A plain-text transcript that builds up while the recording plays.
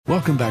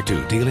Welcome back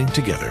to Dealing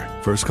Together.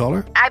 First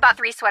caller? I bought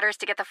 3 sweaters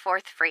to get the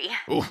 4th free.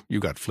 Oh, you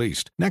got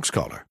fleeced. Next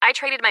caller? I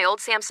traded my old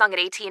Samsung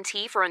at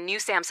AT&T for a new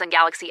Samsung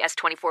Galaxy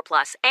S24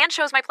 Plus and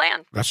chose my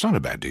plan. That's not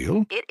a bad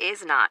deal. It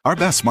is not. Our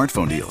best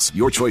smartphone deals.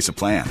 Your choice of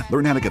plan.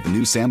 Learn how to get the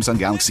new Samsung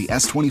Galaxy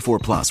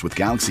S24 Plus with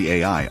Galaxy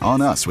AI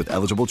on us with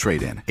eligible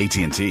trade-in.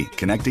 AT&T.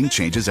 Connecting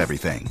changes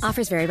everything.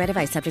 Offers vary by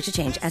device. Subject to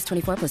change.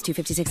 S24 plus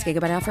 256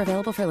 gigabyte offer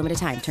available for a limited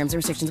time. Terms and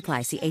restrictions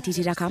apply. See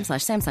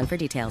att.com/Samsung for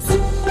details.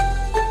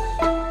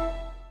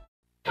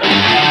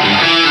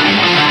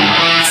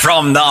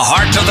 From the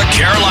heart of the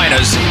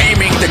Carolinas,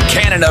 aiming the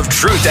cannon of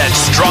truth at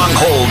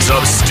strongholds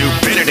of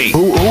stupidity.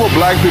 Who are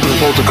black people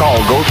supposed to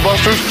call?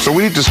 Ghostbusters? So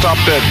we need to stop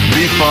that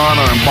defund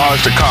or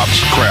abolish the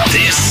cops crap.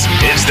 This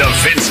is the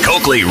Vince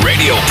Coakley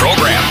radio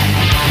program.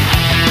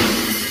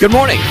 Good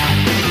morning.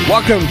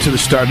 Welcome to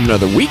the start of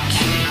another week.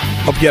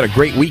 Hope you had a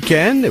great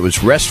weekend. It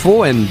was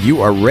restful and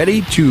you are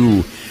ready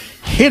to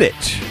hit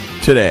it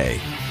today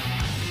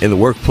in the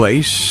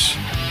workplace.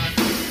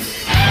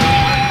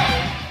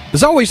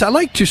 As always, I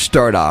like to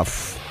start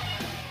off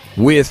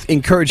with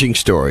encouraging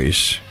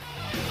stories.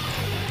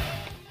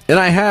 And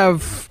I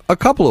have a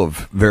couple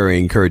of very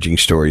encouraging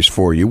stories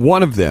for you.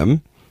 One of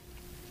them,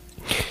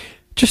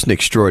 just an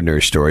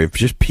extraordinary story of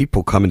just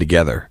people coming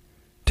together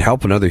to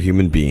help another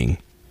human being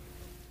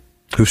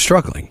who's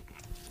struggling.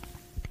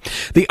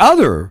 The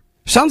other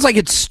sounds like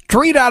it's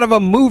straight out of a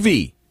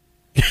movie.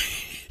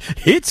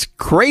 It's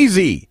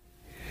crazy.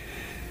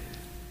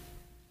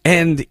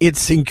 And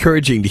it's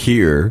encouraging to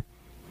hear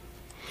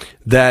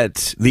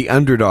that the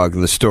underdog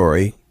in the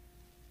story,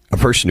 a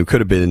person who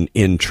could have been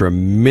in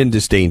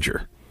tremendous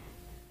danger,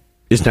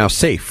 is now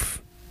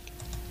safe.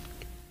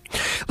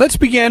 Let's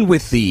begin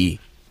with the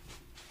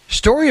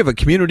story of a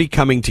community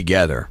coming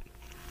together.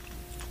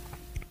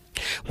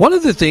 One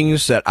of the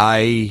things that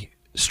I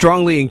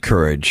strongly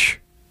encourage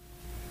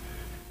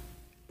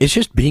is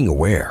just being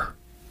aware.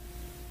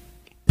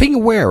 Being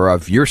aware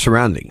of your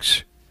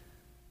surroundings.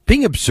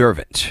 Being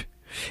observant.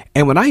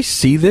 And when I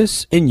see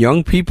this in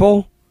young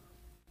people,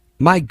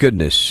 my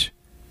goodness,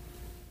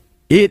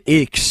 it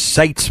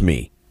excites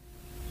me.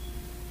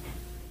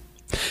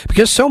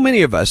 Because so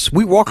many of us,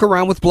 we walk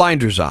around with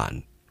blinders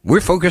on. We're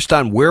focused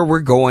on where we're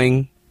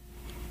going.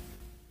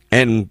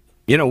 And,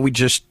 we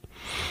just,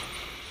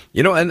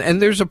 and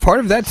there's a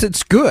part of that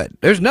that's good.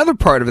 There's another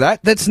part of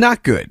that that's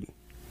not good.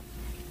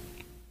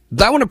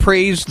 I want to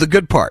praise the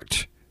good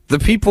part. The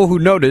people who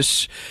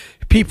notice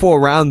people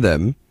around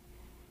them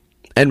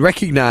and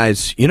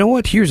recognize,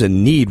 here's a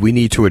need we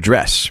need to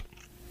address.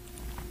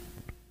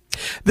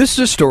 This is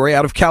a story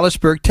out of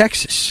Callisburg,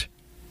 Texas,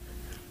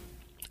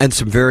 and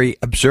some very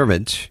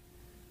observant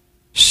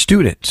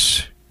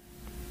students.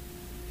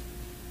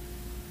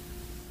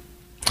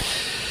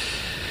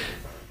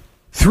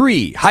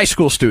 Three high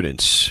school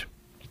students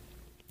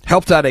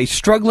helped out a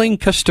struggling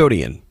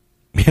custodian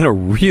in a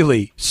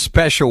really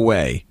special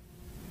way.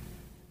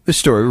 This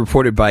story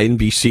reported by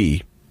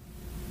NBC.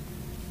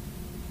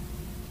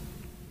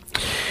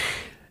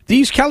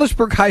 These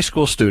Callisburg high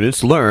school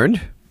students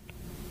learned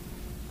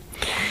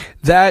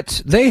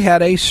that they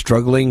had a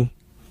struggling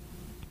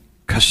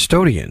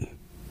custodian.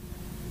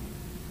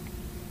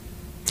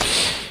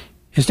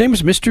 His name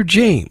is Mr.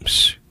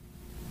 James.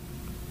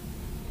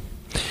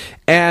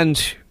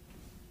 And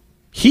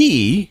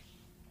he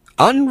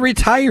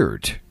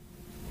unretired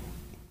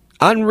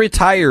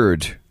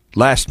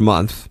last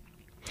month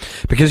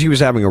because he was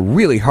having a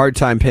really hard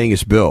time paying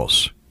his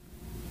bills.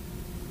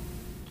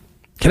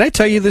 Can I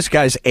tell you this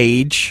guy's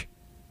age?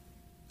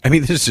 I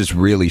mean, this is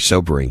really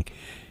sobering.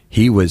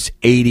 He was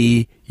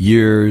 80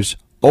 years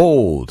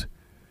old,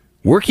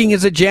 working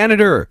as a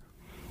janitor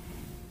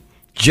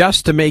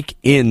just to make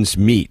ends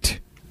meet.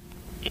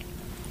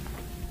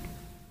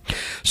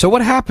 So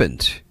what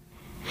happened?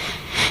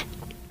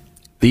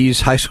 These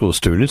high school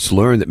students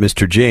learned that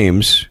Mr.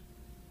 James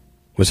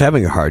was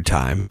having a hard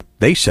time.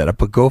 They set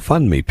up a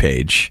GoFundMe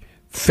page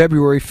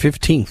February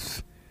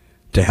 15th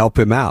to help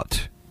him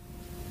out.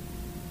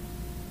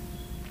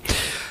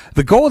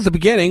 The goal at the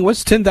beginning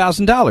was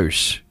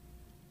 $10,000.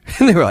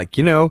 And they were like,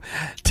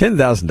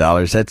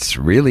 $10,000, that's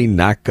really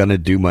not going to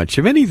do much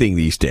of anything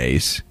these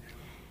days.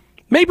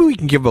 Maybe we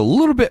can give a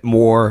little bit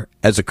more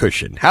as a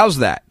cushion. How's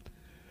that?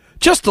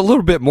 Just a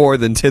little bit more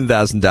than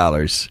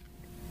 $10,000.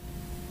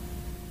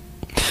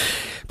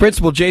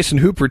 Principal Jason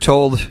Hooper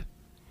told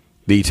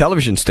the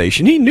television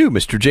station he knew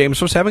Mr.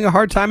 James was having a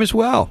hard time as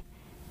well.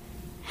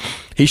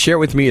 He shared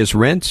with me his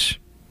rent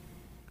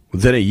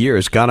within a year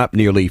has gone up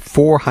nearly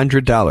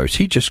 $400.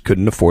 He just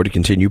couldn't afford to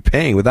continue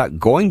paying without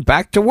going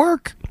back to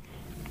work.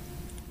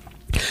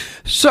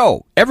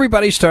 So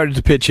everybody started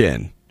to pitch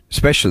in,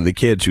 especially the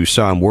kids who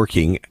saw him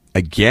working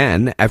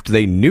again after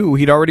they knew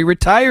he'd already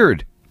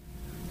retired.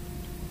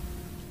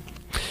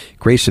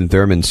 Grayson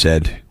Thurman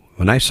said,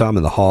 when I saw him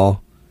in the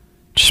hall,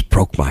 it just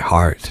broke my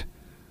heart.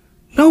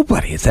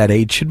 Nobody at that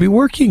age should be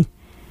working.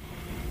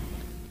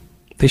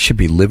 They should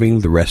be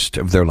living the rest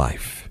of their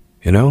life,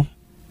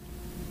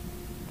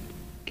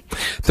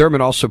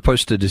 Thurman also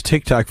posted a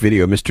TikTok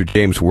video of Mr.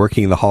 James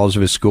working in the halls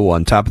of his school.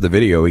 On top of the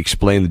video, he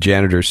explained the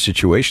janitor's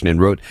situation and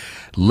wrote,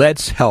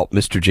 "Let's help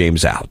Mr.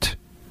 James out."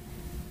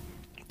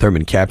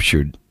 Thurman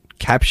captioned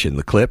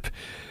the clip,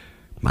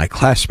 "My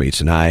classmates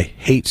and I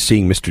hate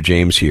seeing Mr.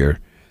 James here.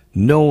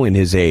 No one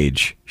his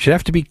age should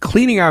have to be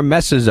cleaning our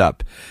messes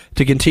up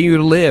to continue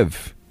to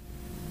live."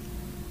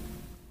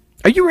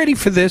 Are you ready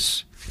for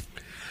this?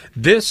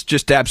 This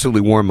just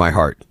absolutely warmed my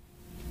heart.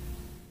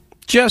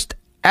 Just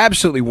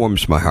absolutely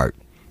warms my heart.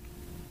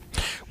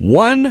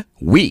 1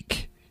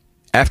 week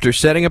after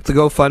setting up the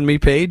GoFundMe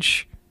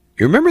page,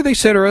 you remember they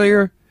said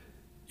earlier,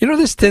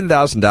 this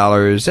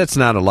 $10,000, that's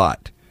not a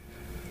lot.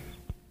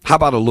 How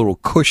about a little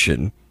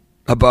cushion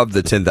above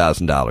the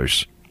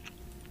 $10,000?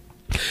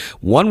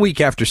 1 week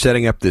after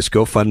setting up this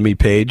GoFundMe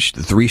page,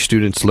 the 3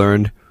 students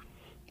learned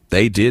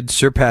they did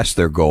surpass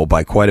their goal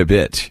by quite a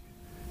bit.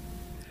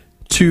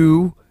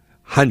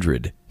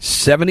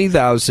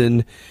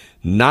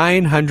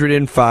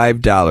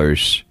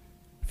 $270,905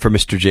 for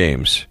Mr.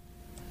 James.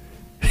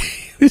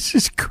 This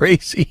is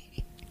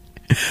crazy.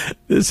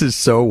 This is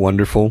so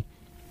wonderful.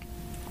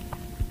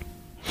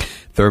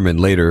 Thurman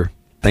later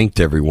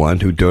thanked everyone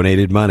who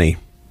donated money.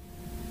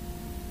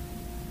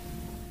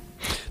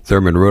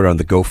 Thurman wrote on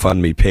the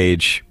GoFundMe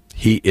page,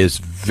 he is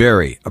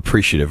very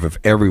appreciative of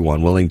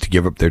everyone willing to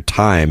give up their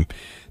time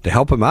to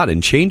help him out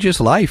and change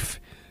his life.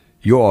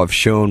 You all have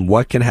shown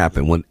what can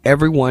happen when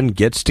everyone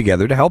gets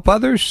together to help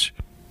others.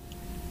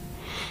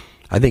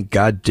 I think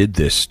God did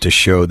this to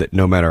show that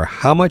no matter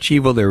how much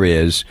evil there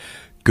is,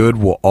 good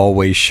will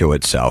always show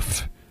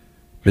itself.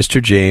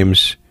 Mr.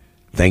 James,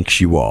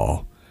 thanks you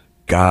all.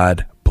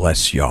 God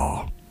bless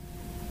y'all.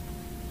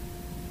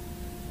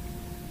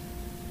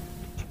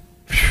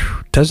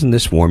 Doesn't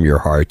this warm your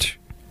heart?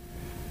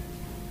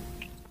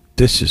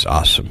 This is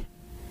awesome.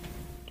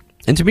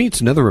 And to me,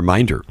 it's another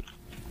reminder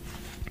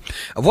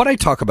of what I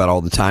talk about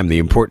all the time, the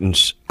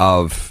importance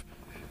of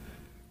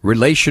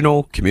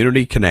relational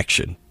community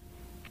connection.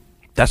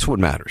 That's what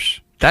matters.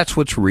 That's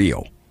what's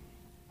real.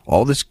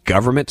 All this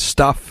government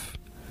stuff,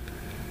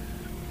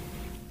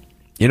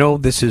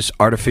 this is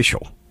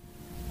artificial.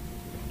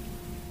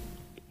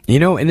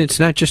 And it's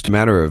not just a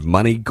matter of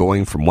money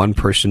going from one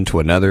person to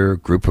another,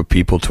 group of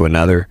people to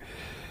another.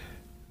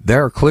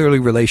 There are clearly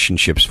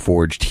relationships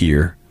forged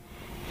here.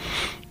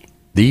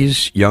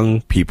 These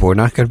young people are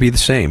not going to be the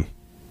same.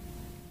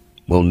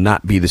 Will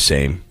not be the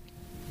same.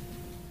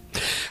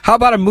 How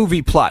about a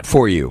movie plot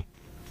for you?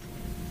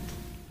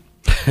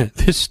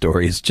 This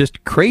story is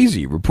just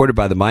crazy, reported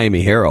by the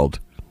Miami Herald.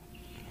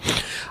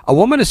 A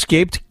woman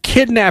escaped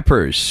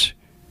kidnappers.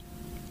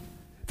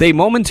 They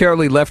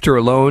momentarily left her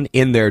alone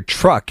in their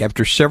truck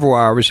after several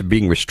hours of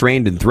being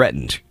restrained and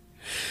threatened.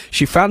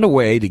 She found a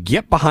way to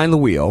get behind the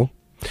wheel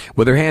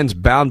with her hands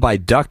bound by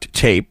duct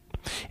tape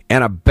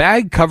and a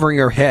bag covering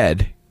her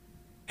head,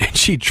 and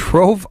she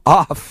drove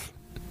off.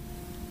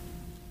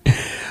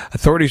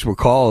 Authorities were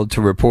called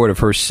to report of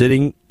her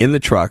sitting in the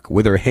truck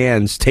with her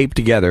hands taped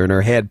together and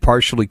her head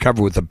partially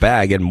covered with a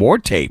bag and more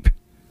tape.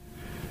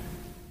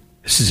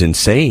 This is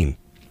insane.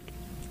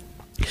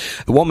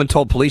 The woman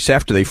told police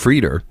after they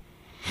freed her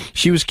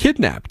she was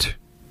kidnapped.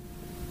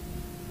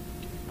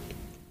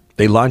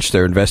 They launched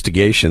their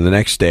investigation. The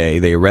next day,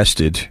 they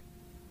arrested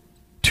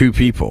 2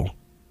 people,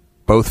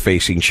 both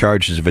facing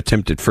charges of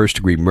attempted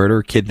first-degree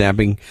murder,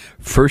 kidnapping,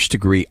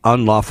 first-degree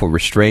unlawful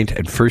restraint,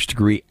 and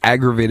first-degree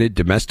aggravated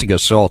domestic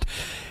assault.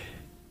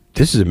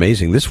 This is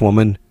amazing. This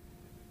woman,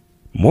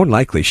 more than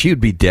likely, she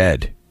would be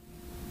dead.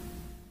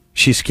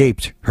 She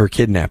escaped her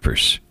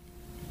kidnappers.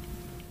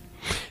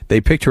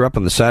 They picked her up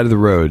on the side of the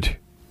road.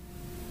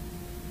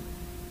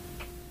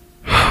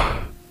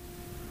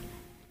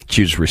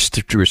 She was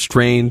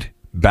restrained,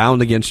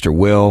 bound against her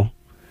will.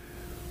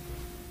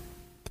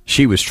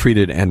 She was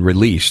treated and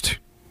released.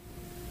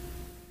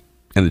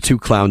 And the 2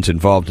 clowns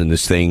involved in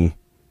this thing,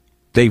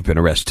 they've been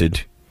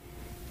arrested,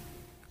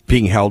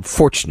 being held,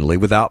 fortunately,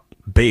 without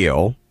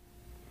bail.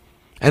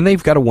 And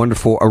they've got a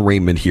wonderful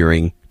arraignment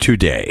hearing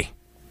today.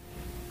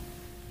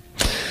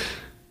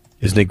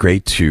 Isn't it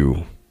great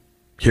to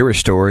hear a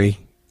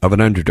story of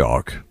an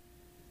underdog?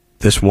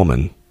 This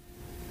woman,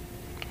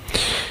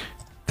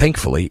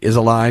 thankfully, is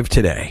alive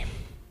today,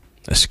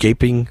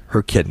 escaping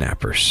her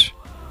kidnappers.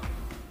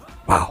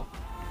 Wow.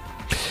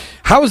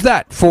 How is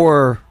that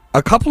for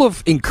a couple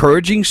of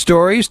encouraging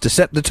stories to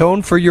set the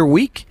tone for your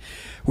week?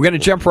 We're going to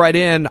jump right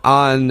in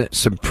on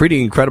some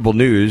pretty incredible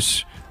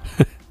news.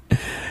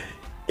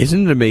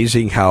 Isn't it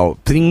amazing how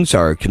things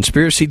are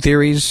conspiracy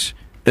theories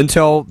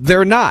until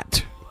they're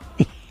not?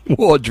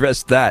 We'll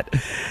address that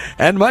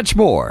and much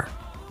more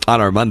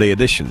on our Monday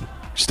edition.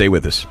 Stay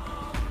with us.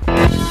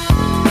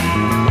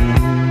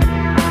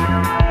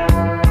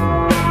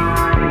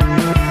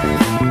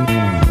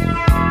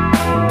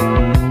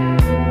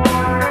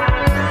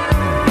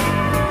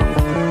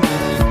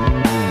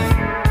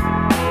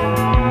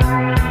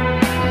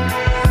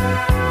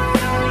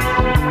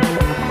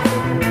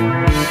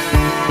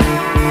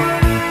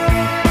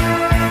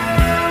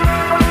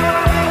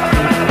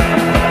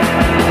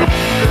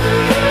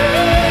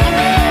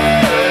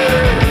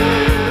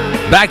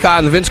 Back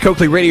on the Vince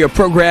Coakley radio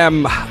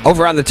program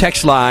over on the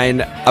text line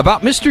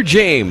about Mr.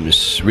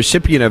 James,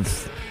 recipient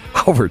of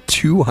over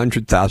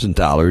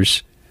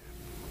 $200,000.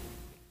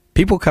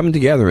 People coming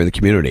together in the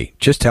community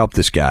just to help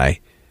this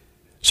guy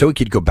so he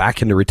could go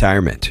back into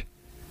retirement.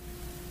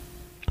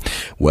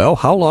 Well,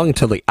 how long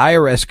until the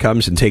IRS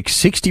comes and takes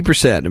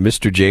 60% of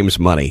Mr. James'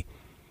 money?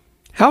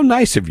 How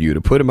nice of you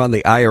to put him on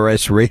the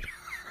IRS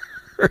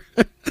radar.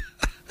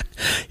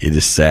 It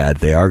is sad.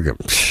 They are.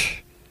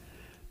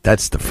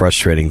 That's the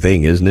frustrating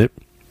thing, isn't it?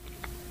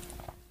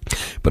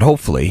 But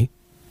hopefully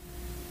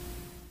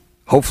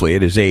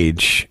at his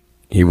age,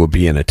 he will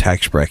be in a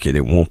tax bracket.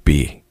 It won't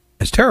be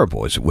as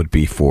terrible as it would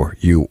be for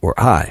you or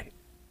I.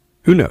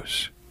 Who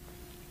knows?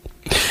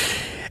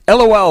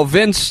 LOL,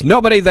 Vince,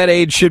 nobody that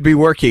age should be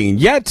working.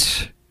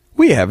 Yet,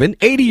 we have an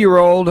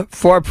 80-year-old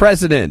for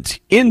president.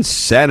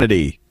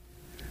 Insanity.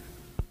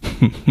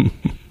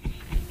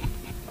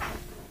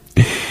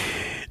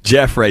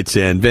 Jeff writes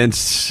in,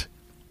 Vince,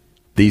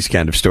 these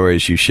kind of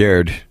stories you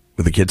shared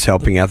with the kids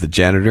helping out the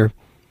janitor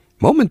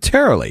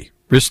momentarily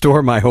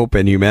restore my hope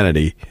in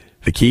humanity.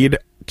 The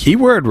key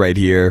word right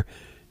here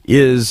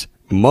is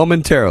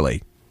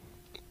momentarily.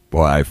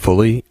 Boy, I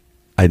fully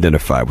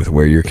identify with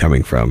where you're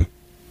coming from.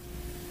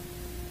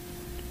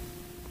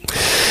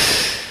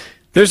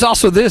 There's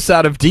also this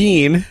out of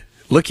Dean,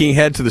 looking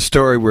ahead to the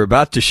story we're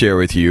about to share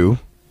with you.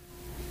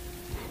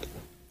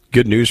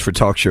 Good news for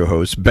talk show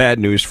hosts, bad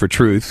news for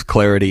truth,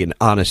 clarity, and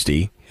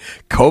honesty.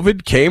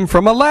 COVID came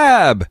from a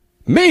lab.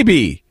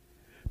 Maybe.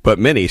 But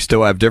many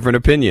still have different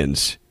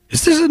opinions.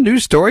 Is this a new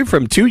story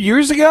from 2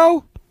 years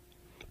ago?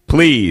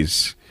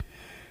 Please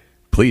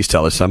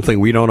tell us something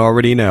we don't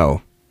already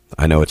know.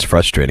 I know it's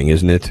frustrating,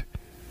 isn't it?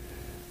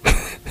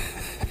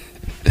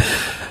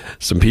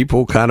 Some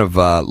people kind of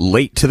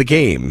late to the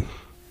game.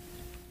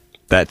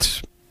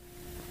 That's,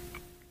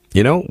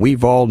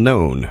 we've all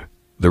known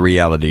the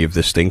reality of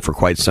this thing for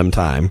quite some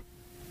time.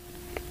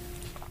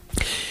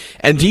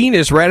 And Dean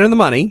is right on the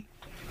money.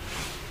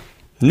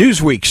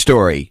 Newsweek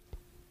story.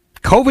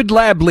 COVID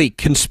lab leak.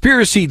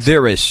 Conspiracy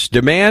theorists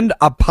demand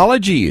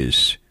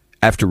apologies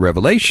after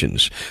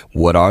revelations.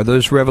 What are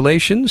those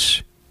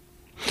revelations?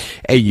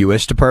 A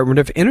U.S. Department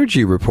of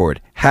Energy report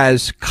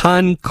has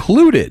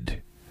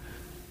concluded.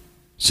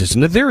 This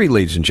isn't a theory,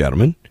 ladies and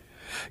gentlemen.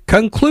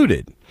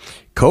 Concluded.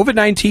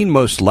 COVID-19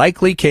 most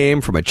likely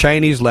came from a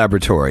Chinese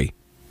laboratory,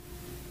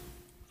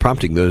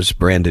 prompting those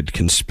branded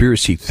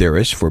conspiracy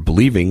theorists for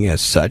believing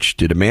as such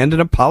to demand an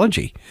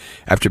apology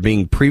after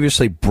being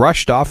previously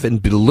brushed off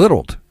and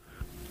belittled.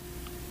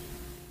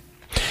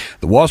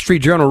 The Wall Street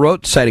Journal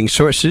wrote, citing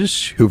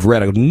sources who've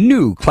read a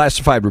new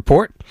classified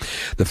report,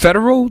 the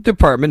federal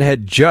department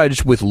had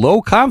judged with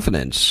low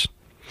confidence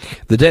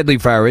the deadly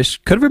virus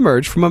could have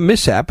emerged from a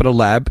mishap at a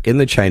lab in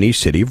the Chinese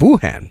city of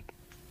Wuhan.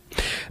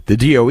 The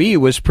DOE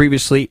was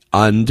previously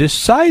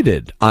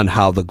undecided on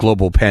how the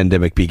global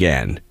pandemic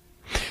began.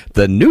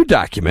 The new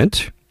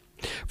document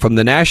from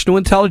the National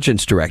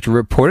Intelligence Director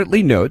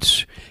reportedly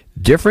notes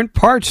different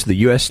parts of the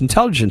U.S.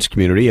 intelligence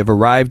community have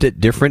arrived at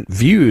different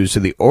views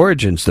of the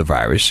origins of the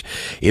virus.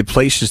 It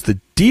places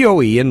the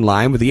DOE in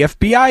line with the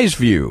FBI's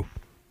view,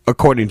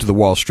 according to the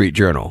Wall Street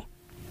Journal.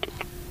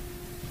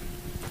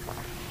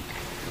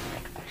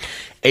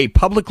 A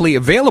publicly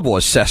available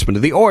assessment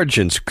of the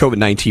origins of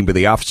COVID-19 by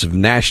the Office of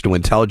National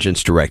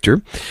Intelligence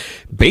Director,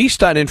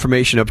 based on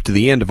information up to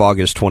the end of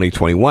August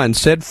 2021,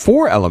 said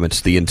 4 elements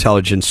of the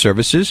intelligence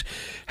services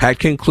had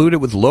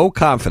concluded with low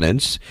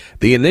confidence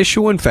the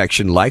initial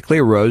infection likely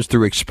arose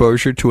through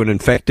exposure to an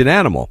infected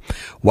animal,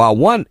 while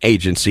one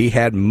agency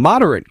had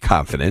moderate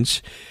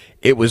confidence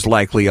it was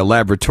likely a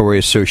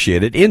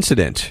laboratory-associated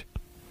incident.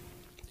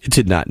 It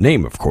did not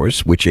name, of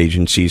course, which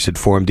agencies had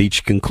formed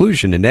each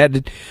conclusion, and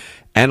added,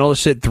 analysts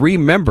said 3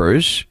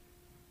 members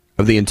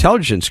of the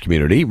intelligence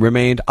community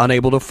remained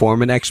unable to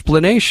form an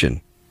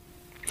explanation.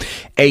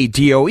 A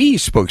DOE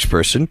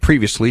spokesperson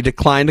previously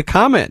declined to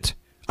comment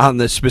on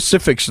the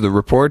specifics of the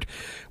report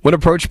when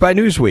approached by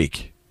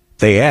Newsweek.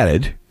 They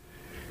added,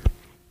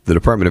 the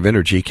Department of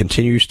Energy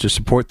continues to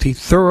support the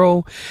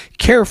thorough,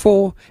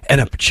 careful,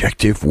 and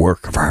objective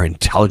work of our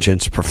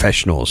intelligence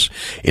professionals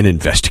in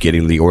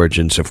investigating the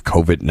origins of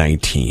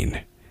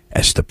COVID-19,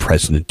 as the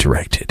President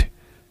directed.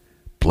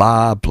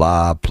 Blah,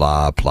 blah,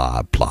 blah,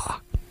 blah,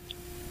 blah.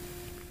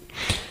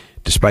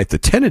 Despite the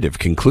tentative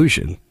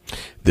conclusion,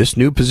 this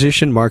new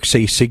position marks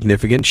a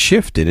significant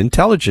shift in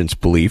intelligence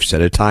beliefs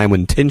at a time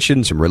when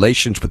tensions and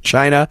relations with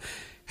China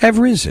have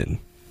risen.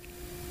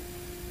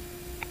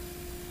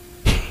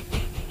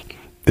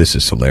 This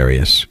is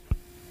hilarious.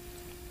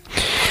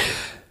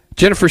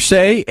 Jennifer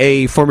Say,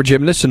 a former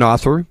gymnast and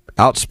author,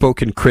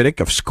 outspoken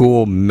critic of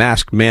school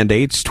mask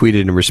mandates,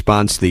 tweeted in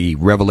response to the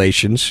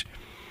revelations,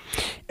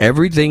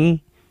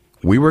 everything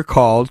we were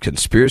called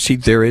conspiracy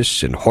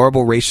theorists and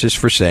horrible racists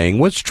for saying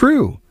was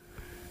true.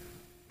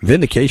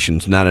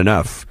 Vindication's not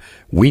enough.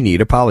 We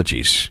need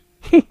apologies.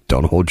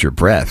 Don't hold your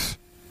breath.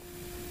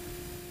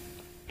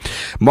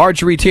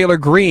 Marjorie Taylor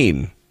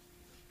Greene,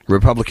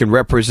 Republican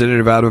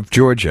representative out of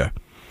Georgia.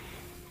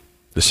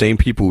 The same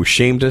people who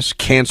shamed us,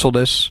 canceled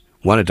us,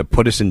 wanted to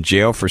put us in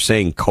jail for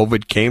saying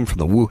COVID came from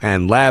the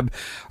Wuhan lab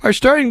are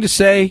starting to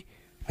say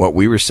what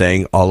we were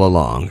saying all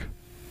along.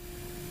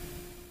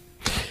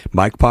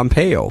 Mike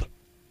Pompeo,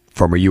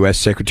 former U.S.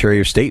 Secretary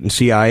of State and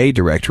CIA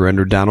Director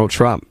under Donald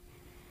Trump.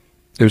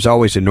 There's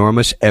always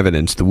enormous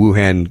evidence the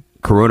Wuhan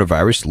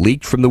coronavirus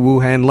leaked from the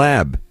Wuhan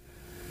lab.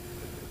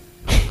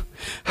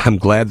 I'm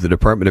glad the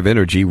Department of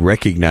Energy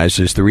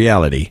recognizes the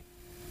reality.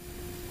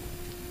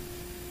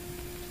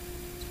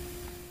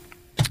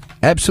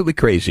 Absolutely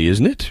crazy,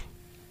 isn't it?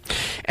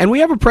 And we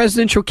have a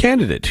presidential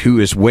candidate who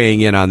is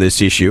weighing in on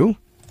this issue.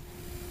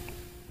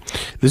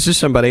 This is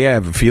somebody I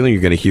have a feeling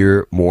you're going to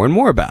hear more and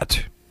more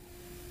about.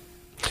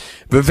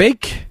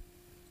 Vivek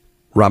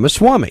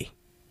Ramaswamy.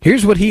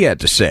 Here's what he had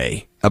to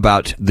say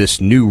about this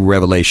new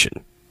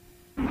revelation.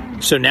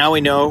 So now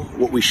we know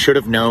what we should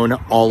have known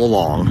all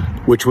along,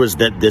 which was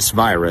that this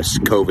virus,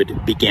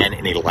 COVID, began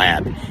in a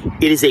lab.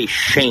 It is a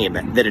shame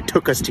that it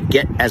took us to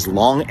get as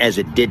long as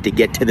it did to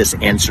get to this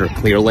answer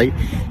clearly.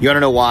 You want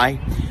to know why?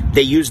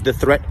 They used the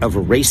threat of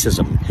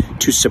racism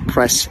to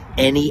suppress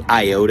any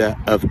iota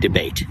of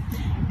debate.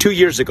 2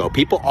 years ago,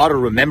 people ought to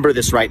remember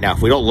this right now.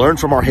 If we don't learn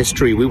from our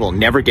history, we will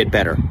never get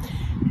better.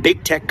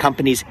 Big tech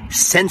companies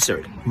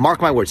censored,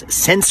 mark my words,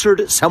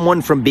 censored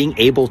someone from being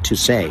able to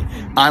say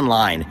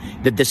online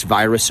that this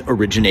virus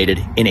originated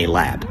in a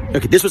lab.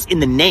 Okay, this was in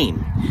the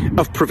name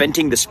of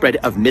preventing the spread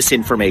of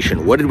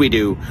misinformation. What did we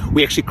do?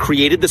 We actually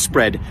created the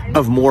spread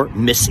of more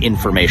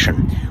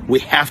misinformation. We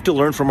have to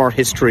learn from our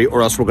history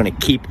or else we're going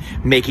to keep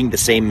making the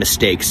same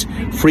mistakes.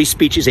 Free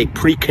speech is a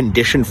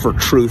precondition for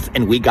truth,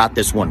 and we got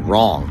this one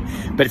wrong.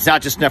 But it's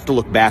not just enough to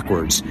look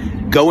backwards.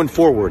 Going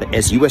forward,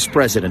 as U.S.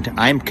 President,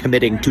 I am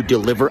committing to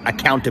deliver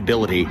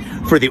accountability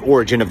for the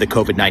origin of the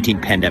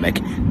COVID-19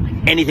 pandemic.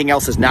 Anything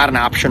else is not an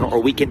option, or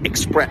we can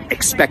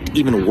expect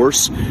even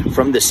worse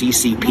from the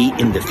CCP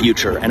in the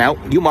future. And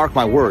you mark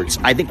my words,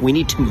 I think we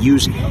need to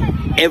use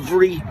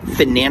every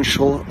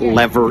financial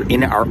lever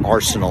in our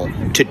arsenal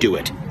to do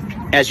it.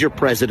 As your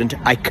president,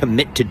 I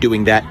commit to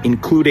doing that,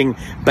 including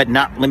but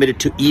not limited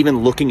to even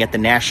looking at the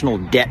national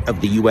debt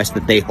of the U.S.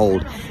 that they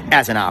hold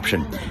as an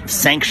option.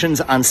 Sanctions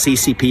on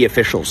CCP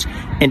officials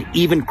and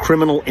even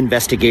criminal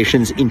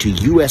investigations into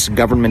U.S.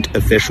 government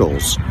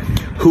officials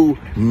who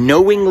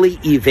knowingly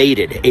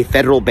evaded a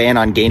federal ban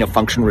on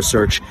gain-of-function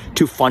research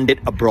to fund it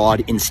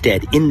abroad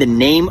instead, in the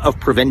name of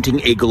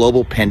preventing a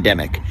global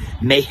pandemic,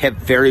 may have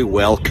very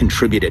well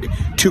contributed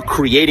to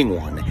creating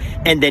one,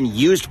 and then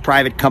used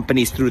private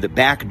companies through the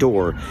back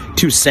door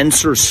to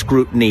censor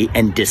scrutiny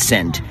and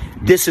dissent.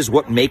 This is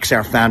what makes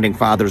our founding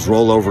fathers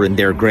roll over in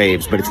their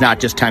graves, but it's not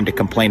just time to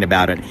complain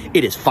about it.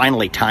 It is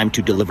finally time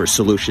to deliver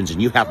solutions,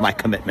 and you have my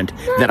commitment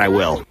that I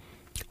will.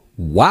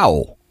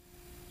 Wow.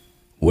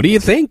 What do you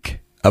think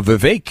of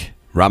Vivek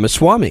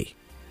Ramaswamy,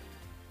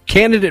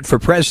 candidate for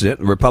president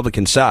on the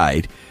Republican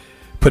side,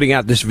 putting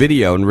out this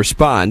video in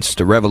response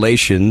to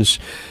revelations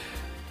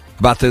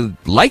about the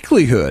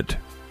likelihood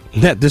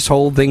that this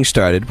whole thing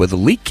started with a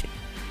leak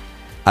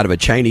out of a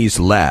Chinese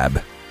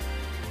lab?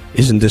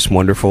 Isn't this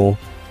wonderful?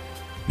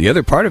 The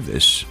other part of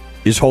this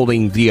is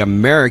holding the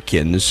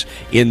Americans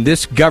in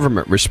this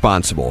government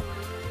responsible.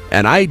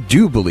 And I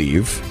do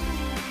believe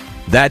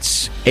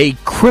that's a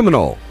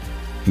criminal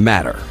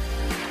matter.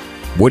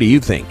 What do you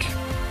think?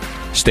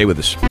 Stay with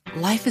us.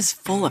 Life is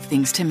full of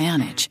things to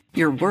manage.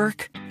 Your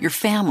work, your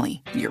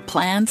family, your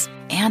plans,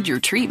 and your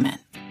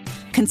treatment.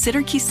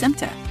 Consider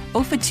Kesimpta,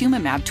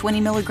 ofatumumab 20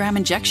 milligram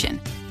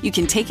injection. You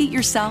can take it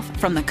yourself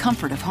from the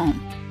comfort of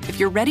home. If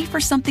you're ready for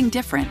something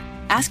different,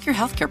 ask your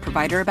healthcare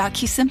provider about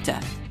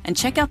Kesimpta and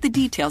check out the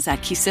details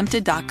at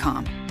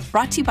Kesimpta.com.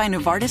 Brought to you by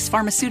Novartis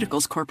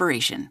Pharmaceuticals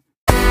Corporation.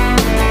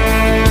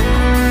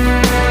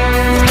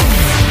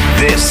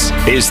 This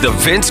is the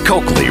Vince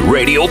Coakley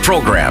radio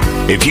program.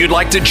 If you'd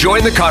like to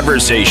join the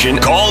conversation,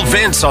 call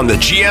Vince on the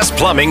GS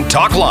Plumbing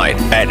talk line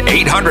at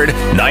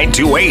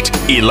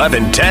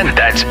 800-928-1110.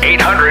 That's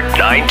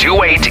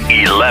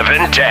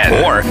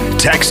 800-928-1110. Or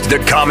text the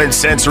Common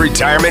Sense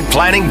Retirement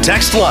Planning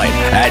text line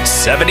at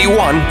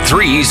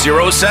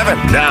 71307.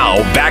 Now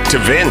back to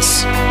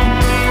Vince.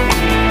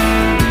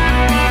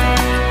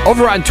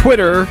 Over on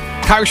Twitter,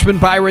 Congressman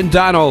Byron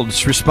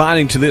Donalds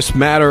responding to this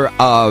matter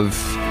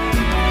of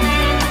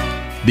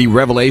the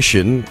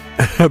revelation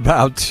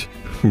about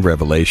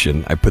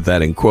revelation, I put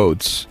that in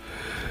quotes,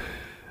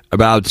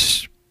 about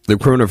the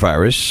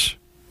coronavirus,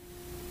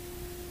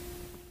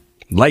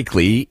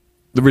 likely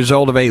the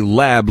result of a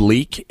lab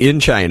leak in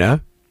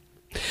China.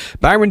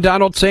 Byron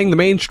Donalds saying the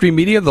mainstream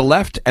media, the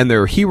left, and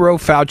their hero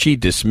Fauci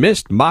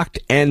dismissed, mocked,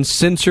 and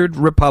censored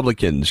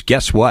Republicans.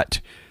 Guess what?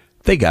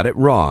 They got it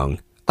wrong.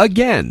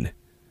 Again.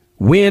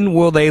 When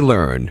will they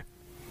learn?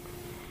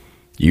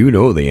 You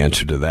know the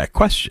answer to that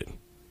question.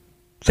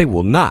 They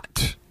will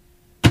not.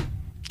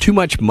 Too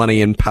much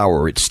money and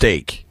power at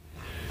stake.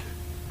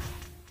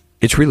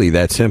 It's really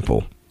that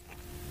simple.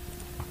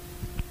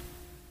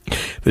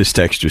 This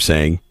texter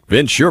saying,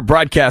 Vince, your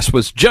broadcast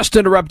was just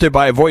interrupted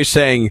by a voice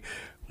saying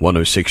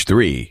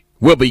 106.3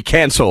 will be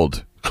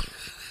canceled.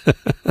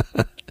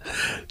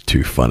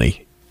 Too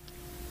funny.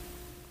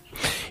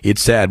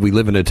 It's sad. We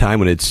live in a time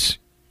when it's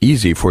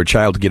easy for a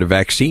child to get a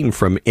vaccine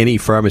from any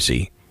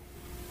pharmacy.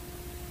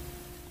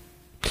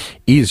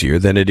 Easier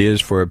than it is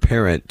for a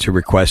parent to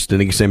request an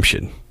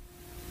exemption.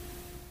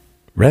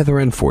 Rather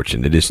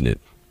unfortunate, isn't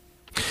it?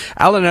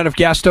 Alan out of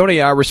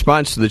Gastonia, our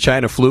response to the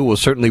China flu will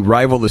certainly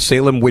rival the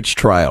Salem witch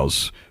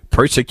trials,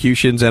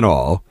 persecutions and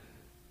all.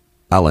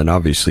 Alan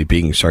obviously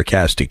being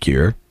sarcastic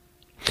here.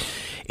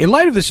 In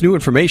light of this new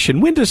information,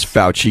 when does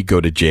Fauci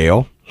go to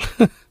jail?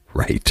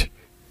 Right.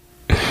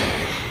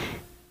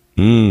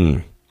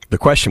 The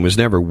question was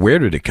never where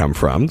did it come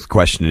from. The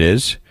question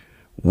is,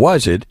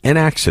 was it an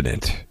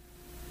accident?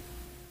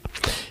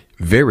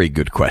 Very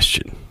good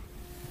question.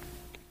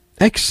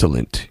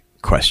 Excellent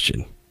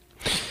question.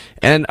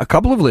 And a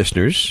couple of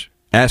listeners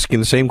asking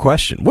the same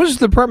question. What does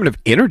the Department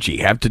of Energy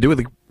have to do with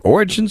the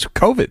origins of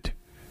COVID?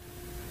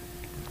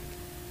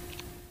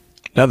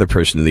 Another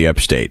person in the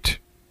upstate.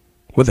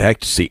 What the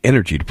heck does the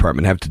Energy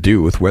Department have to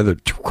do with where the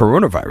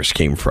coronavirus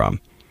came from?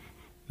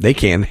 They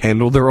can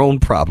handle their own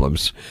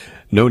problems.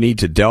 No need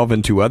to delve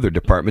into other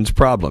departments'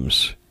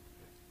 problems.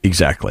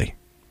 Exactly.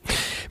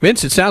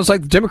 Vince, it sounds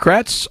like the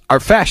Democrats are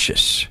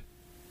fascists.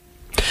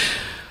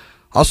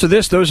 Also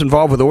those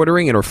involved with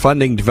ordering and or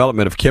funding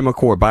development of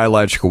chemical or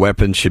biological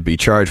weapons should be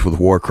charged with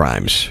war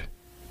crimes.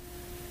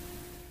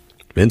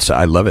 Vince,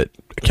 I love it.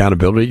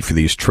 Accountability for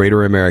these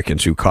traitor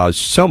Americans who caused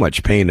so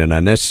much pain and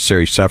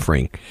unnecessary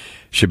suffering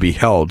should be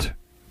held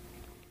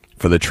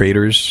for the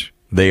traitors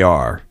they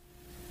are.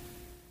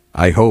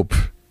 I hope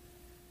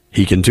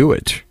he can do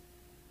it.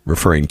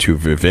 Referring to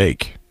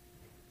Vivek.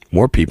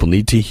 More people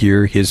need to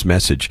hear his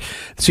message.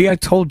 See, I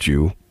told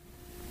you.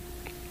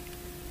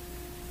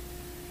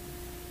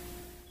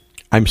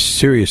 I'm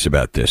serious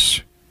about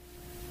this.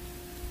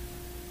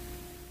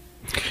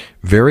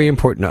 Very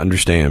important to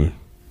understand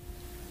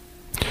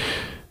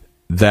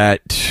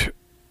that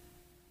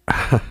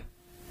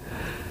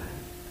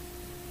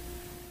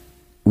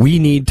we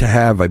need to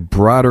have a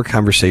broader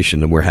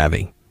conversation than we're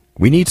having.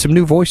 We need some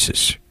new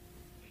voices.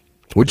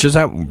 Which is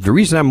the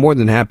reason I'm more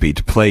than happy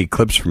to play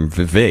clips from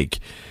Vivek.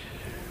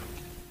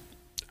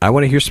 I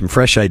want to hear some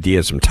fresh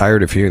ideas. I'm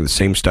tired of hearing the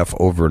same stuff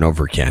over and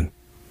over again.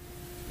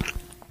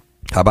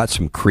 How about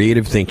some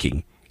creative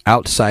thinking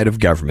outside of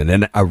government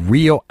and a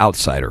real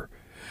outsider?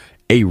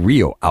 A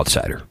real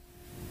outsider.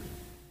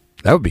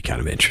 That would be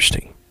kind of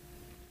interesting.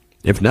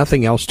 If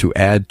nothing else, to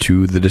add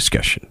to the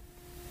discussion.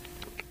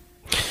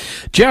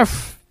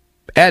 Jeff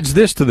adds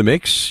this to the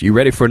mix. You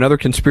ready for another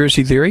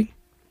conspiracy theory?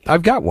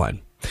 I've got one.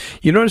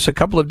 You notice a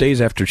couple of days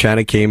after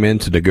China came in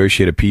to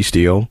negotiate a peace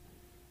deal,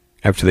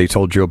 after they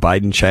told Joe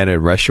Biden China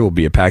and Russia will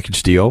be a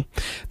package deal,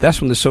 that's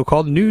when the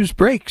so-called news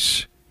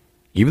breaks.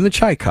 Even the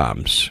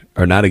Chi-Coms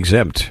are not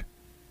exempt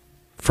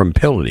from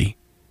penalty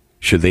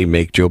should they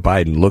make Joe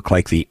Biden look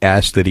like the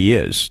ass that he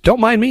is. Don't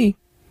mind me.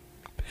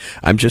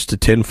 I'm just a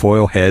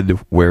tinfoil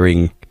head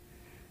wearing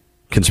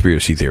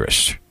conspiracy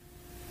theorist.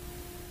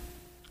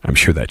 I'm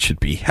sure that should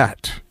be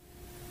hat.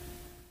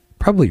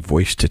 Probably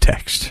voice to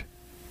text.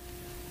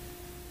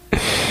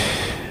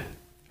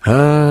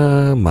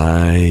 Oh,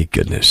 my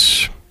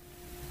goodness.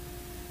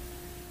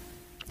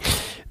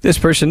 This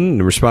person,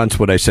 in response to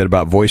what I said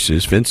about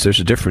voices, Vince,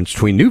 there's a difference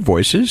between new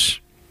voices,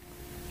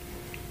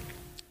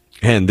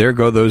 and there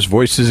go those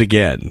voices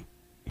again.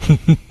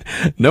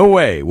 No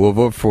way we'll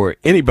vote for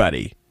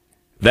anybody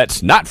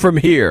that's not from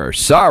here.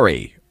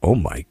 Sorry. Oh,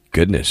 my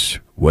goodness.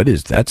 What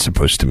is that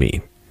supposed to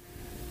mean?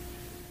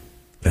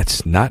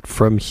 That's not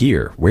from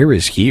here. Where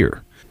is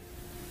here?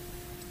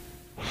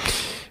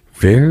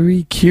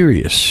 Very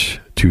curious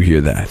to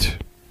hear that.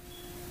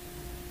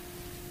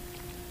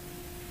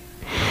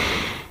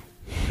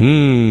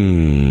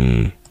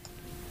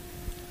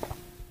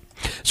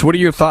 So what are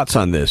your thoughts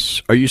on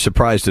this? Are you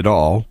surprised at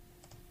all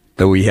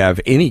that we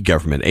have any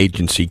government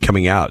agency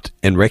coming out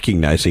and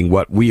recognizing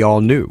what we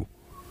all knew?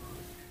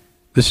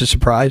 This is a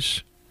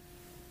surprise?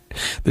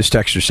 This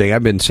texter saying,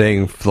 I've been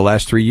saying for the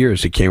last 3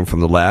 years it came from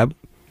the lab,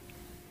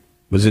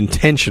 was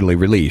intentionally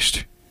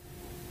released.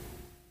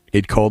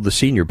 It called the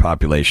senior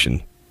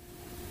population,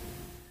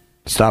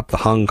 stopped the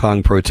Hong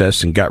Kong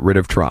protests, and got rid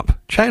of Trump.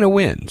 China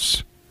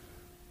wins.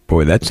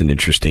 Boy, that's an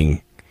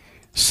interesting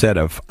set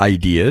of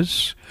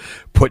ideas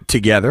put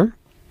together.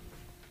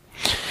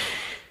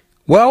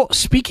 Well,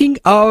 speaking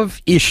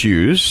of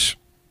issues,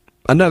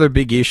 another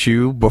big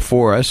issue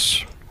before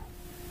us.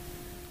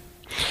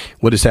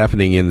 What is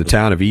happening in the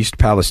town of East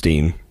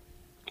Palestine?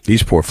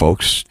 These poor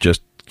folks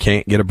just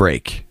can't get a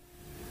break.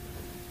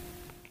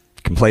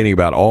 Complaining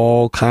about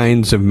all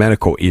kinds of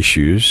medical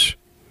issues.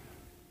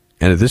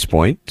 And at this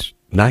point,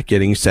 not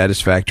getting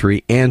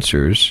satisfactory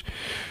answers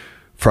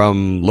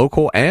from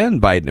local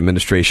and Biden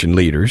administration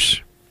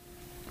leaders.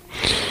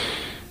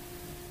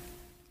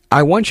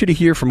 I want you to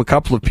hear from a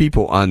couple of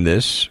people on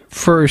this.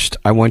 First,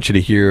 I want you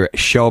to hear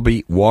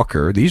Shelby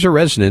Walker. These are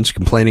residents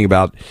complaining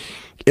about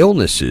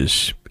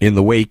illnesses in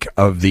the wake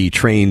of the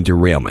train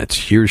derailment.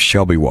 Here's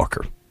Shelby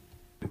Walker.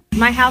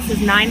 My house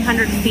is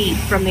 900 feet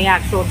from the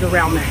actual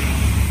derailment.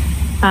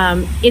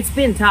 It's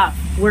been tough.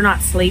 We're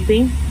not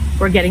sleeping.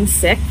 We're getting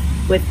sick.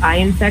 with eye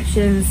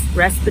infections,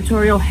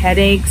 respiratory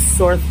headaches,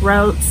 sore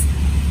throats.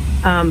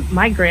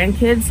 My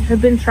grandkids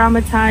have been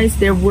traumatized.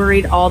 They're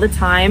worried all the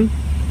time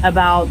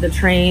about the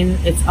train.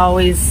 It's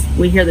always,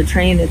 we hear the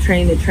train.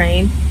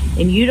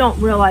 And you don't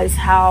realize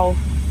how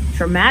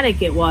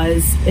traumatic it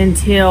was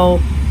until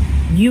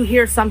you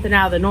hear something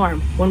out of the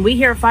norm. When we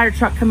hear a fire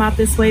truck come out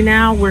this way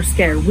now, we're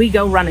scared. We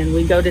go running,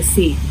 we go to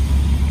see.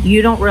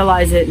 You don't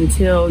realize it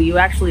until you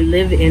actually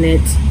live in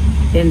it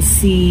and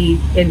see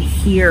and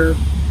hear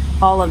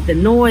all of the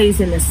noise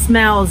and the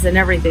smells and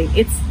everything.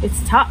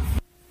 It's tough.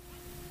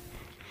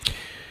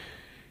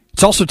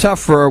 It's also tough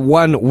for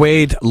one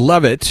Wade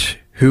Lovett,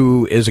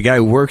 who is a guy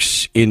who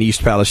works in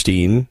East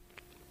Palestine.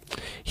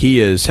 He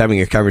is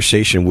having a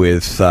conversation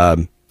with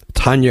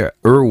Tanya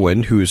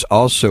Irwin, who's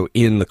also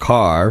in the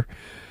car,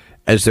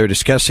 as they're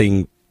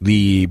discussing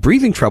the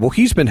breathing trouble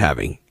he's been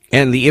having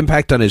and the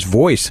impact on his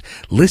voice.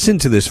 Listen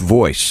to this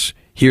voice.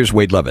 Here's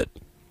Wade Lovett.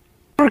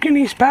 Work in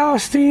East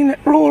Palestine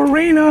at Rural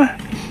Arena,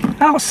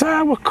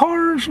 outside with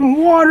cars and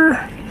water,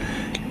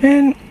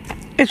 and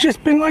it's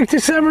just been like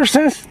this ever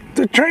since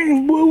the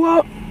train blew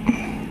up.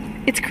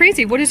 It's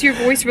crazy. What does your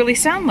voice really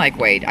sound like,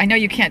 Wade? I know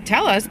you can't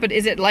tell us, but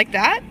is it like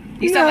that?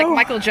 You sound like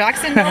Michael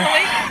Jackson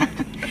normally?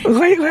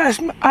 Lately,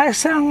 I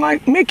sound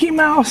like Mickey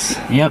Mouse.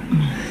 Yep.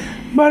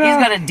 But he's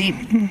got a deep,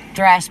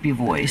 raspy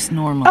voice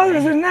normally.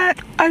 Other than that,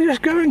 I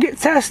just go and get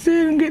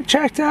tested and get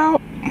checked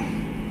out.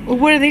 Well,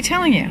 what are they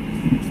telling you?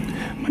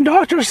 My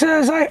doctor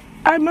says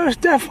I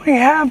most definitely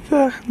have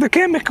the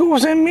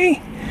chemicals in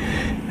me.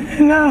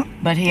 And,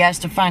 but he has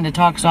to find a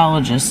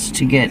toxologist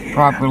to get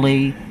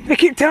properly... They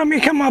keep telling me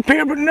to come up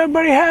here, but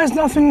nobody has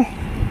nothing.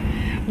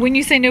 When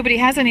you say nobody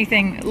has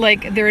anything,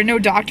 like there are no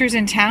doctors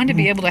in town to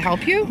be able to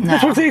help you? No.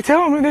 That's what they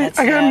tell me.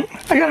 I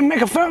gotta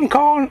make a phone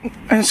call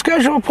and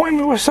schedule an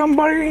appointment with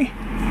somebody.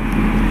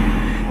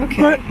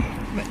 Okay. But,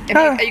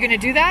 are you going to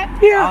do that?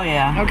 Yeah. Oh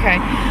yeah. Okay.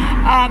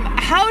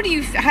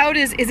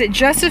 Is it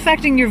just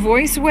affecting your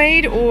voice,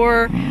 Wade,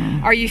 or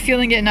are you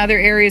feeling it in other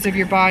areas of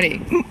your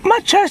body? My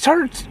chest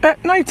hurts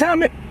at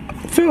nighttime. It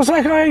feels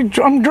like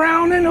I'm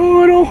drowning a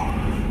little.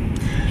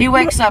 He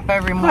wakes up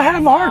every morning. I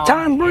have a hard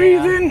time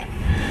breathing.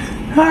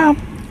 Yeah.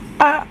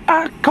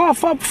 I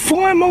cough up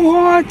phlegm a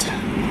lot.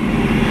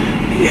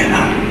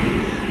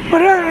 Yeah.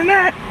 But other than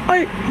that,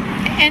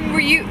 And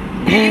were you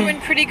in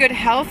pretty good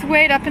health,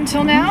 Wade, up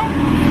until now?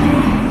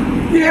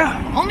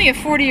 Yeah. Only a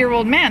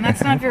 40-year-old man.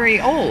 That's not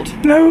very old.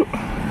 No.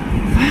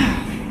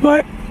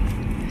 But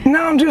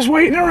now I'm just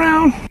waiting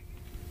around.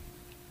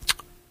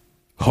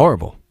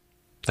 Horrible.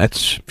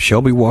 That's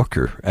Shelby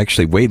Walker.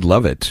 Actually, Wade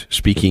Lovett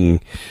speaking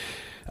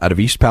out of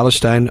East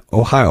Palestine,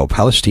 Ohio.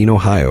 Palestine,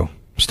 Ohio.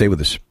 Stay with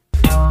us.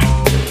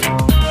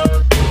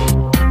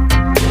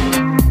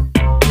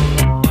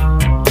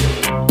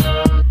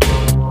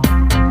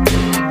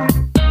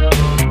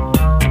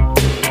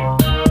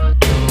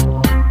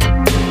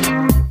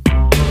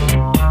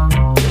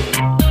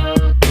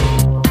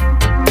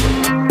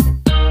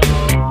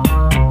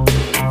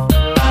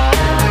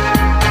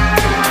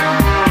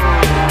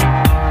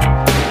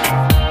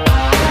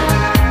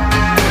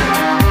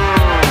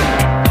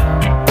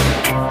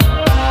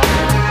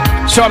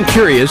 So I'm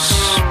curious,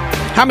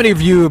 how many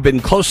of you have been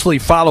closely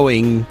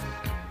following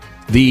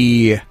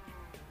the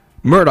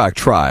Murdaugh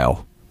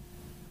trial?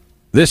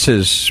 This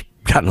has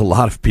gotten a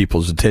lot of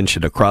people's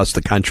attention across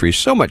the country,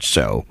 so much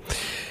so.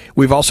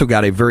 We've also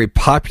got a very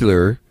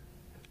popular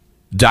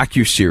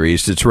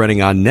docuseries that's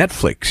running on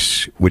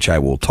Netflix, which I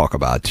will talk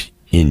about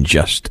in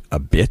just a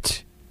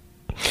bit.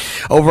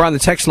 Over on the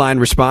text line,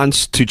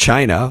 response to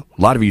China,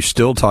 a lot of you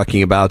still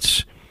talking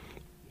about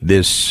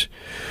this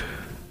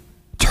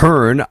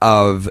turn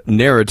of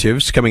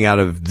narratives coming out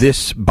of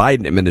this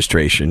Biden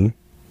administration.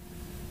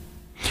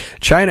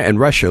 China and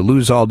Russia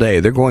lose all day.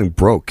 They're going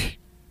broke,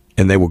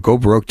 and they will go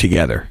broke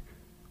together.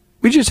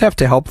 We just have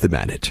to help them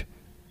at it.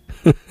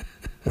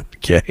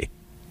 Okay.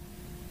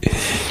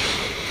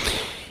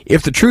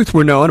 If the truth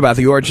were known about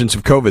the origins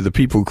of COVID, the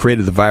people who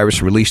created the virus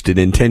and released it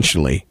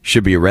intentionally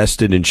should be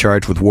arrested and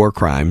charged with war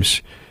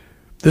crimes.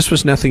 This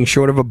was nothing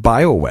short of a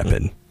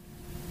bioweapon.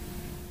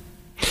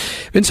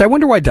 Vince, I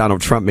wonder why Donald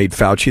Trump made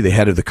Fauci the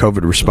head of the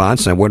COVID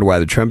response, and I wonder why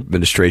the Trump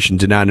administration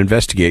did not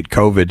investigate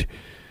COVID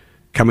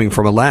coming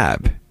from a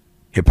lab.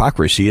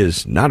 Hypocrisy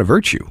is not a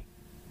virtue.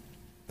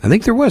 I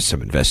think there was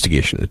some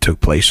investigation that took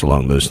place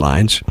along those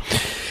lines.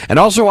 And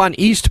also on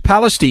East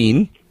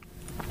Palestine,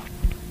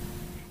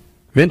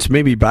 Vince,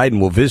 maybe Biden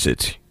will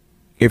visit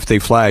if they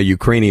fly a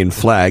Ukrainian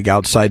flag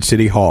outside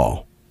City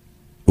Hall.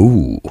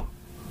 Ooh.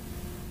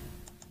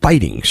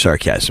 Biting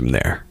sarcasm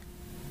there.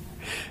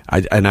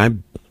 I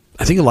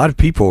think a lot of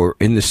people are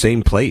in the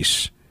same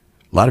place.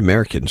 A lot of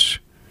Americans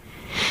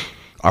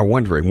are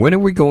wondering, when are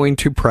we going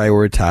to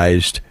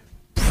prioritize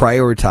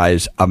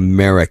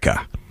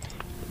America?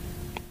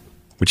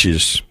 Which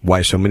is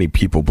why so many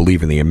people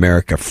believe in the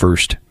America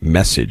First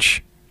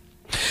message.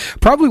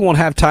 Probably won't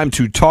have time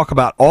to talk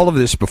about all of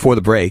this before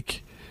the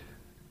break.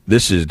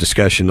 This is a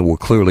discussion that will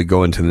clearly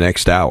go into the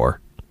next hour.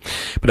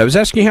 But I was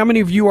asking how many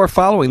of you are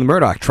following the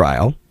Murdaugh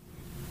trial.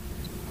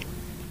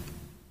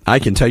 I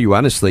can tell you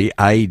honestly,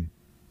 I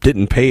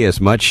didn't pay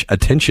as much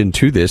attention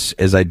to this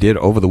as I did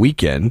over the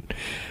weekend.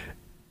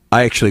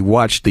 I actually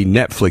watched the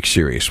Netflix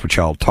series, which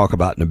I'll talk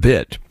about in a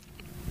bit.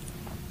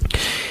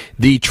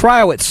 The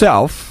trial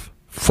itself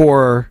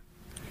for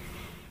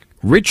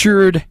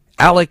Richard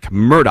Alec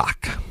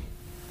Murdaugh.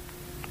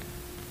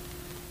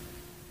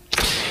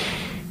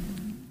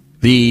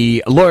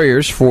 The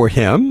lawyers for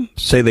him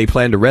say they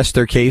plan to rest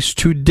their case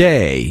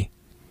today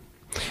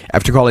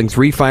after calling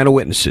 3 final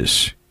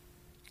witnesses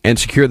and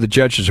secure the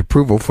judge's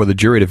approval for the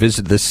jury to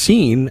visit the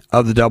scene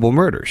of the double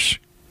murders.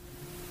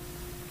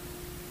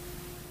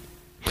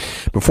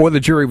 Before the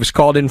jury was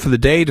called in for the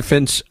day,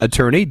 defense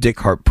attorney Dick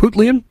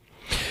Harpootlian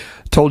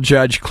told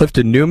Judge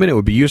Clifton Newman it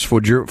would be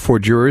useful for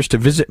jurors to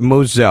visit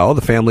Moselle,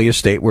 the family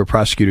estate where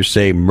prosecutors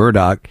say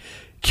Murdaugh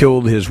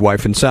killed his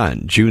wife and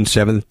son, June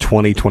 7th,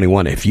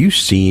 2021. Have you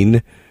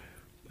seen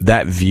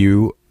that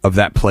view of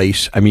that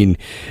place? I mean,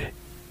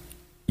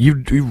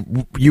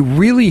 you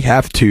really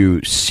have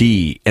to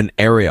see an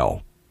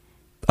aerial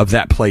of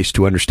that place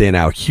to understand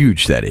how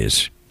huge that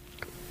is.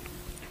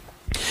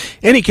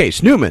 In any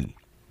case, Newman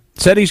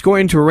said he's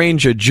going to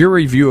arrange a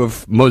jury view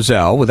of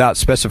Moselle without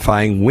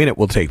specifying when it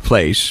will take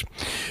place.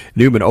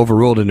 Newman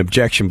overruled an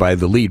objection by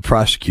the lead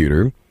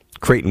prosecutor,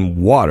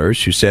 Creighton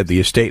Waters, who said the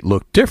estate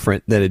looked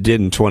different than it did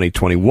in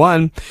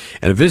 2021,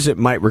 and a visit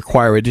might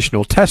require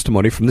additional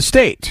testimony from the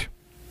state.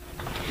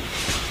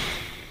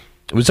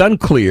 It was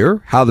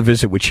unclear how the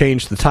visit would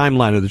change the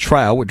timeline of the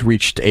trial, which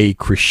reached a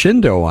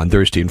crescendo on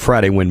Thursday and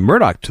Friday when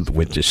Murdaugh took the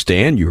witness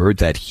stand. You heard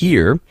that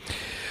here.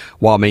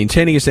 While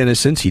maintaining his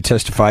innocence, he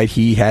testified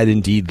he had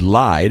indeed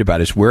lied about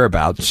his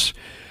whereabouts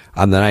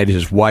on the night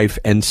his wife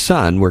and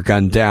son were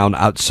gunned down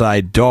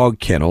outside dog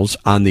kennels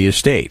on the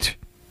estate.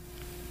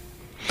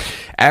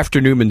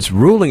 After Newman's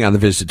ruling on the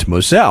visit to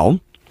Moselle,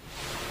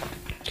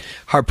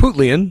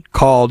 Harpootlian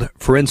called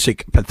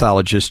forensic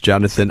pathologist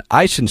Jonathan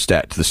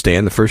Eisenstadt to the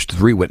stand, the first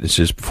 3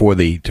 witnesses before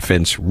the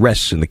defense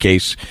rests in the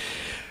case.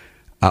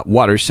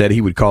 Waters said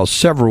he would call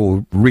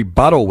several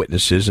rebuttal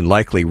witnesses and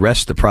likely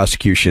rest the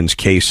prosecution's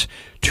case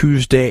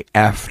Tuesday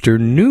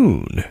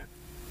afternoon.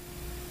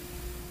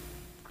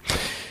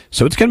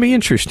 So it's going to be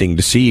interesting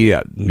to see.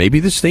 Maybe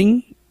this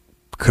thing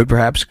could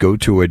perhaps go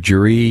to a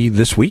jury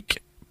this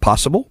week.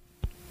 Possible?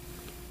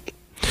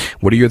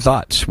 What are your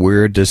thoughts?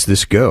 Where does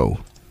this go?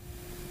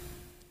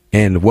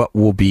 And what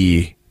will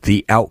be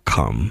the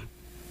outcome?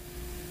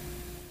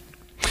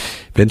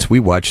 Vince, we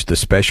watched the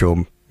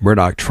special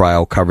Murdaugh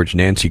trial coverage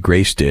Nancy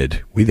Grace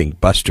did. We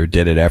think Buster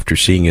did it after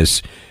seeing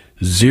his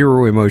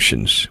zero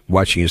emotions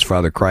watching his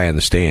father cry on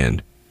the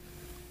stand.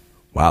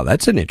 Wow,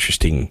 that's an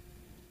interesting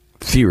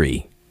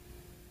theory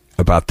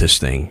about this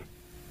thing.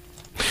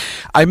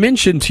 I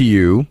mentioned to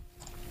you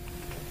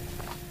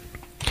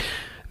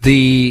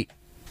the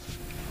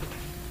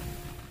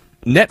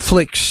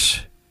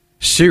Netflix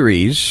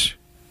series.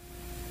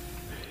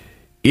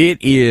 It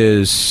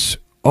is,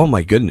 oh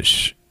my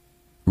goodness,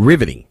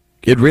 riveting.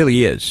 It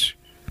really is.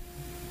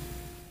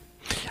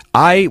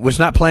 I was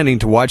not planning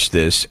to watch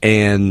this,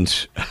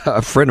 and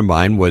a friend of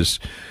mine was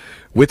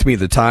with me at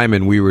the time,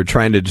 and we were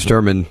trying to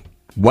determine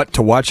what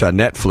to watch on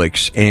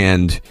Netflix,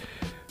 and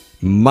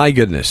my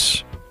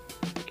goodness,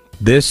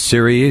 this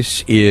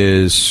series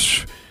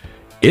it's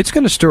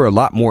going to stir a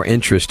lot more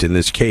interest in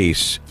this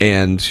case,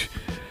 and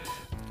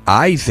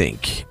I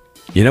think,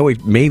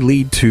 it may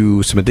lead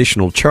to some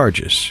additional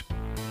charges.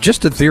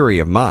 Just a theory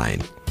of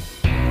mine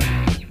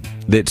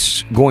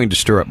that's going to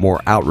stir up more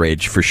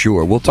outrage for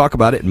sure. We'll talk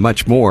about it and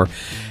much more.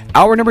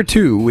 Hour number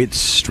 2, it's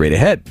straight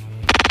ahead.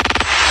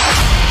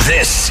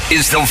 This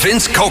is the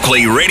Vince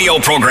Coakley radio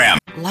program.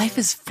 Life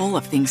is full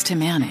of things to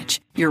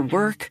manage. Your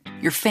work,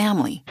 your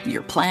family,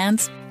 your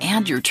plans,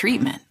 and your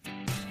treatment.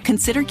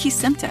 Consider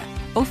Kesimpta,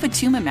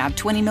 ofatumumab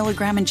 20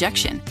 milligram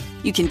injection.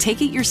 You can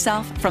take it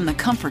yourself from the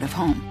comfort of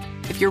home.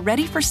 If you're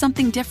ready for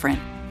something different,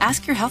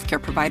 ask your healthcare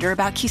provider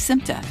about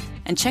Kesimpta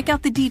and check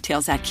out the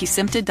details at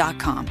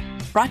Kesimpta.com.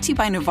 Brought to you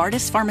by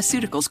Novartis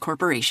Pharmaceuticals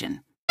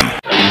Corporation. From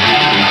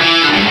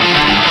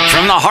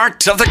the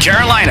heart of the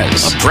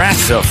Carolinas, a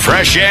breath of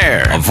fresh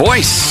air, a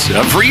voice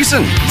of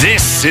reason.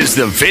 This is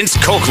the Vince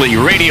Coakley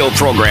radio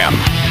program.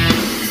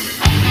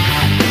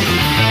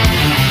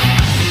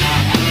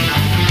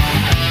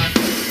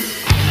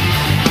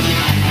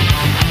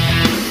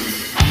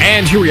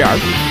 And here we are,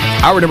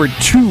 hour number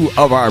 2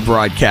 of our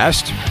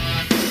broadcast.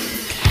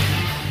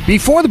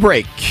 Before the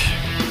break,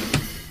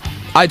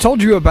 I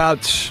told you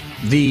about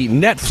the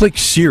Netflix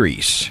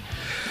series.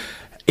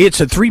 It's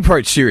a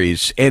 3-part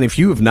series, and if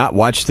you have not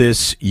watched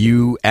this,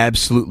 you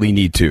absolutely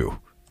need to.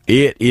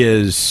 It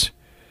is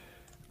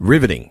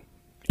riveting.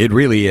 It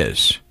really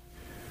is.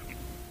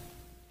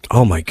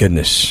 Oh my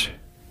goodness.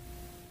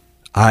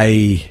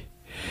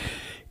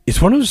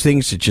 It's one of those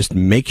things that just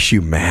makes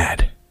you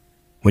mad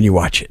when you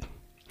watch it.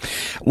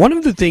 One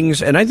of the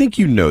things, and I think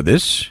you know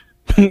this,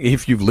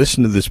 if you've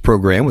listened to this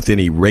program with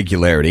any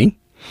regularity,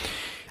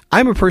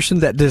 I'm a person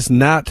that does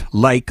not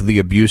like the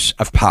abuse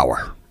of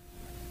power.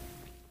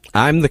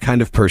 I'm the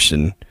kind of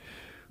person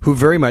who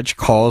very much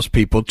calls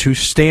people to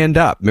stand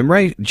up.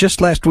 Remember,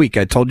 just last week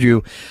I told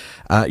you,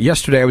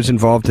 yesterday I was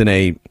involved in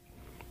a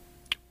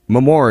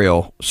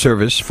memorial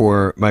service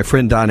for my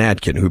friend Don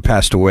Atkin, who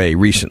passed away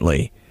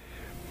recently.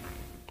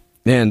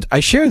 And I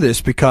share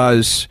this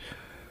because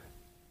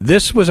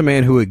this was a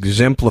man who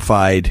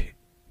exemplified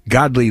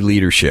godly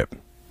leadership,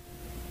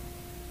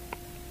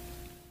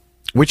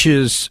 which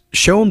is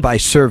shown by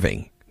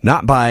serving,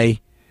 not by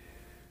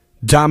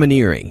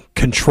domineering,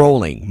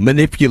 controlling,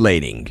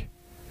 manipulating.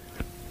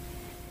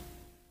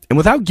 And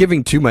without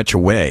giving too much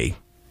away,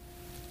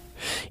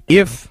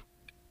 if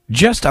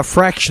just a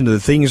fraction of the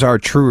things are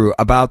true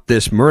about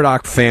this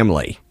Murdaugh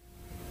family,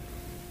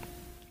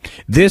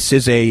 this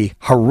is a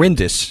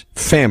horrendous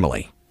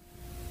family.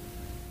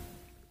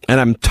 And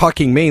I'm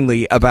talking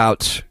mainly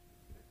about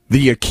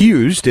the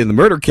accused in the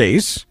murder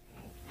case,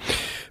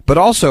 but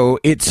also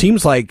it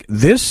seems like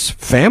this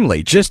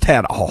family just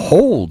had a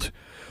hold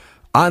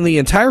on the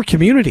entire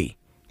community.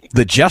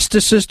 The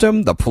justice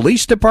system, the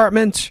police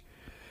department,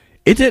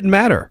 it didn't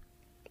matter.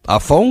 A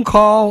phone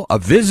call, a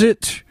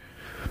visit,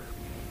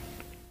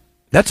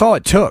 that's all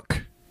it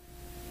took.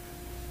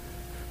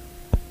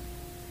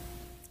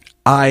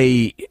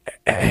 And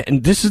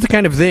this is the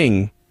kind of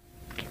thing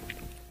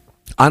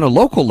on a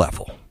local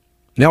level.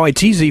 Now,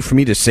 it's easy for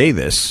me to say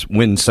this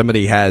when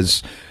somebody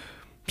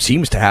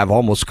seems to have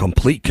almost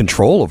complete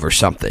control over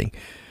something.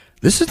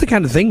 This is the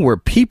kind of thing where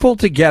people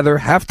together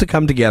have to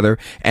come together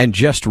and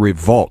just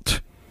revolt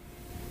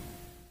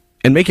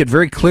and make it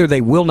very clear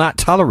they will not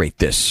tolerate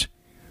this.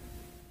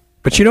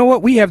 But you know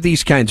what? We have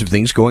these kinds of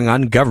things going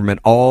on in government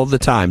all the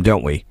time,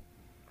 don't we?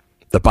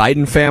 The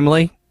Biden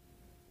family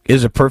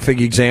is a perfect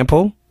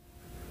example.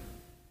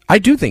 I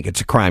do think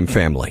it's a crime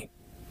family.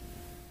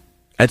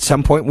 At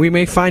some point, we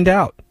may find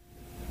out.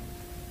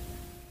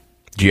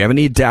 Do you have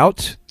any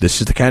doubt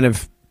this is the kind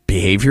of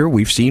behavior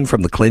we've seen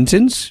from the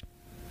Clintons?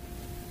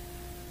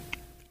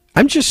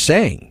 I'm just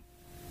saying.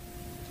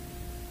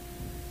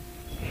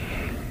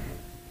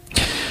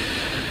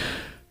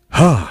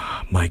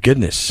 Oh, my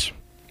goodness.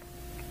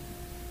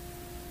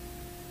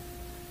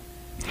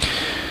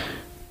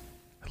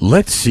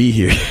 Let's see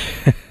here.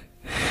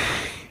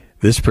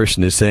 This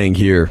person is saying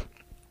here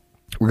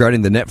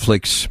regarding the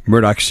Netflix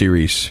Murdaugh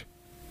series.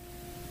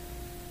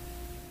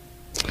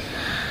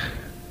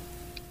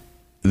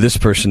 This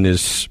person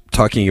is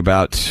talking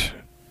about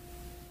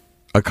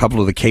a couple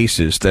of the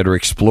cases that are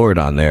explored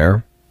on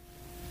there.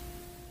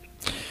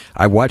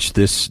 I watched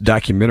this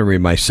documentary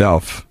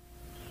myself.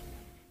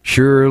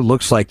 Sure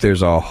looks like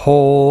there's a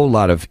whole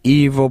lot of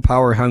evil,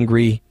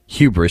 power-hungry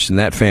hubris in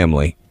that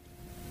family,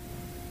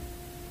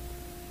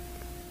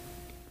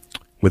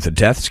 with the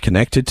deaths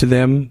connected to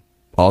them.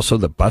 Also,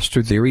 the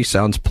Buster theory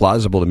sounds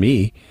plausible to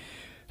me,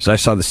 as I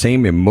saw the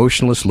same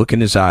emotionless look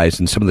in his eyes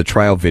in some of the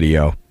trial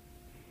video.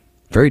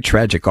 Very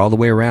tragic all the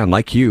way around.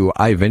 Like you,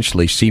 I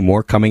eventually see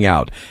more coming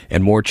out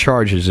and more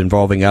charges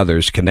involving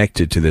others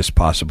connected to this,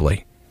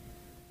 possibly.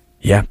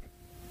 Yeah.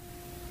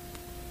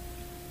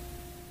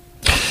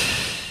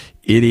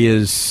 It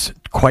is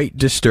quite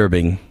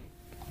disturbing.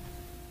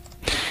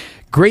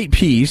 Great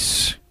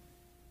piece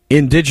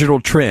in Digital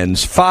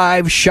Trends,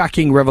 5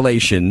 shocking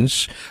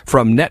revelations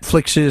from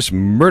Netflix's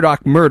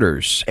Murdaugh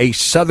Murders, a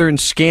Southern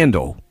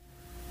Scandal.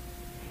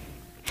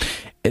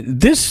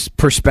 This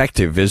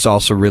perspective is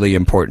also really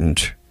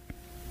important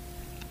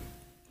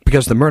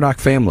because the Murdaugh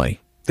family,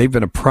 they've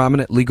been a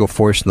prominent legal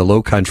force in the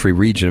Low Country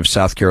region of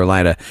South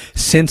Carolina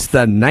since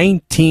the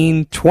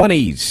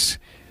 1920s.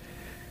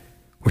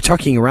 We're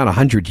talking around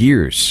 100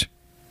 years.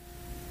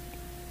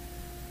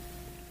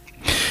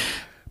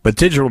 But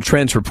Digital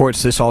Trends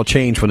reports this all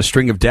changed when a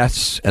string of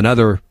deaths and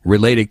other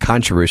related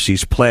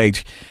controversies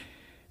plagued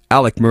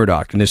Alec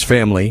Murdaugh and his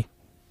family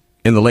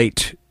in the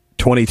late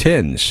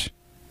 2010s.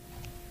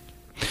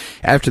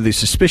 After the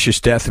suspicious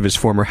death of his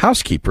former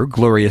housekeeper,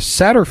 Gloria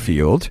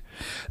Satterfield,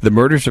 the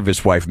murders of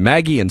his wife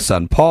Maggie and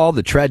son Paul,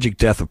 the tragic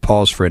death of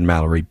Paul's friend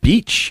Mallory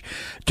Beach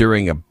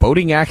during a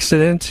boating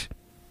accident,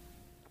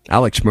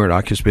 Alex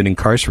Murdaugh has been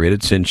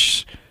incarcerated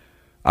since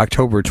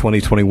October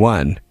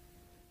 2021,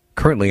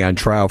 currently on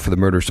trial for the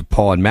murders of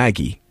Paul and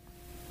Maggie.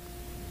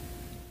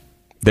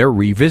 They're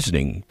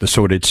revisiting the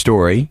sordid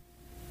story,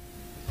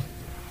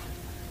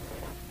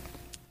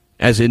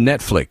 as in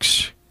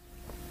Netflix.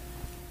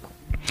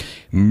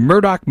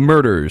 Murdaugh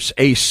Murders,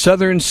 a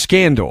Southern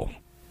Scandal.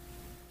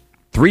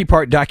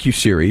 3-part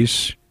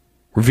docuseries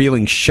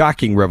revealing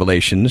shocking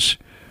revelations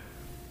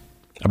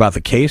about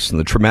the case and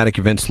the traumatic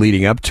events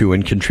leading up to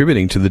and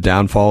contributing to the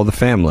downfall of the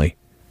family.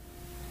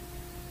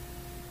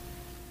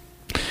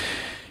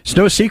 It's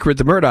no secret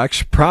the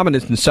Murdaughs'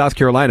 prominence in South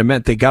Carolina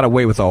meant they got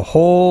away with a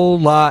whole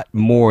lot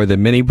more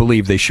than many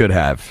believe they should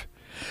have.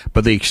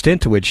 But the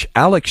extent to which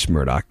Alex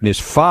Murdaugh and his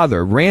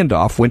father,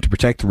 Randolph, went to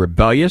protect the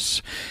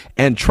rebellious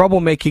and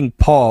troublemaking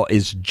Paul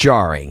is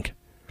jarring.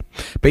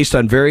 Based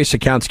on various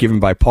accounts given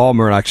by Paul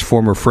Murdaugh's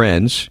former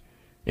friends,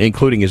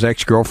 including his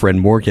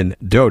ex-girlfriend Morgan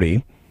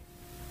Doty,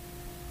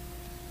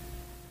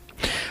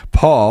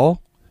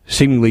 Paul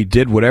seemingly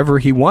did whatever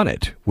he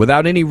wanted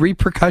without any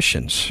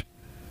repercussions.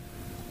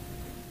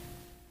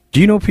 Do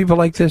you know people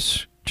like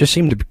this? Just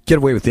seem to get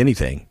away with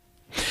anything.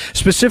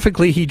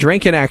 Specifically, he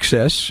drank in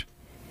excess,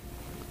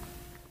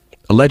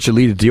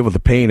 allegedly to deal with the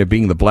pain of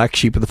being the black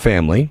sheep of the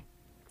family.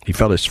 He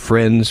felt his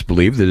friends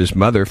believed that his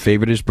mother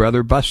favored his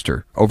brother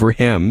Buster over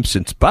him,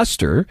 since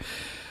Buster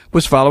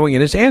was following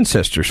in his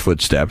ancestors'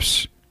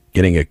 footsteps,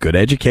 getting a good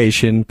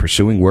education,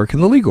 pursuing work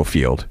in the legal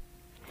field.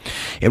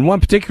 In one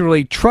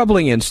particularly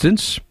troubling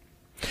instance,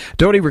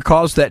 Doty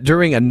recalls that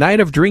during a night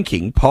of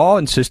drinking, Paul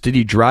insisted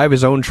he drive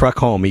his own truck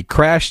home. He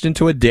crashed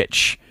into a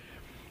ditch,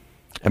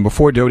 and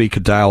before Doty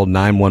could dial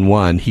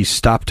 911, he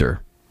stopped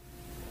her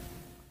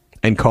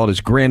and called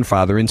his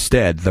grandfather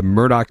instead. The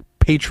Murdaugh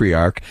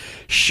patriarch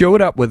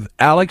showed up with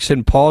Alex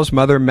and Paul's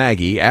mother,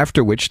 Maggie,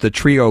 after which the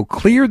trio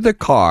cleared the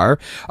car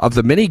of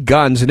the many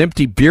guns and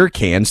empty beer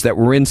cans that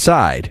were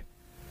inside.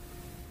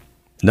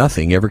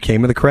 Nothing ever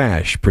came of the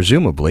crash,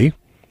 presumably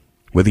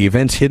with the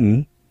events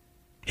hidden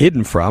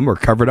from or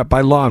covered up by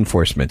law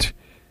enforcement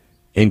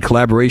in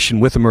collaboration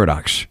with the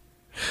Murdaughs.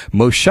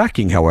 Most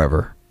shocking,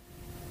 however,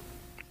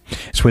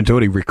 is when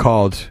Doty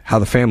recalled how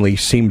the family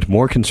seemed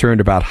more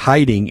concerned about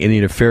hiding any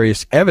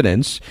nefarious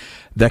evidence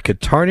that could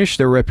tarnish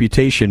their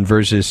reputation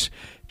versus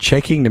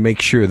checking to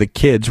make sure the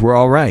kids were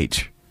all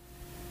right.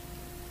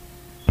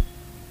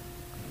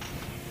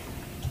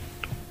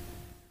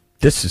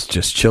 This is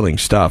just chilling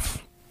stuff.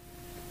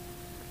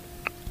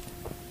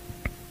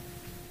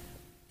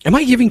 Am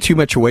I giving too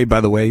much away,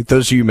 by the way?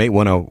 Those of you who may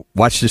want to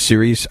watch this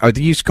series, are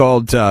these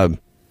called, what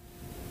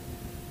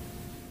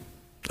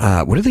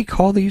do they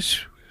call these?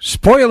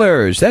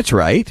 Spoilers! That's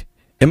right.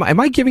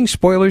 Am I giving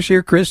spoilers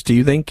here, Chris, do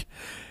you think?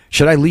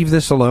 Should I leave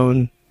this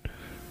alone?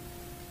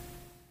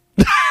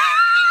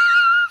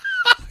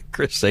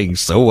 Chris saying,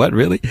 so what,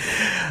 really?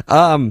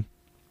 Yeah,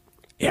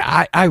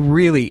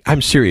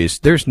 I'm serious.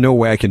 There's no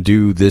way I can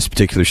do this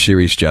particular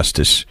series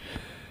justice.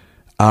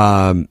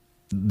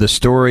 The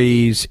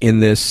stories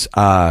in this,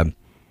 I'm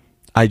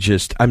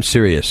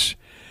serious.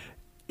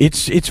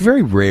 It's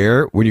very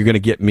rare when you're going to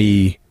get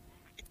me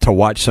to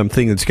watch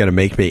something that's going to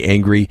make me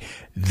angry.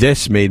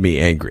 This made me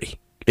angry.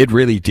 It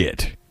really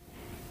did.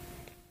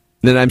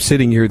 Then I'm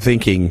sitting here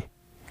thinking,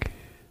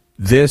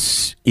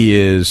 this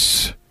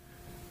is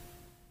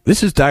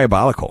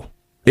diabolical.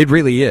 It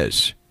really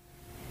is.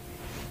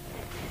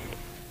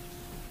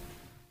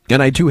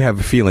 And I do have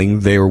a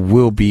feeling there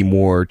will be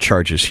more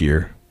charges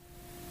here.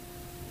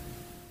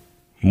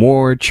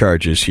 More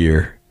charges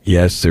here.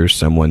 Yes, there's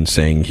someone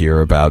saying here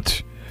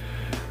about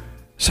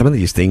some of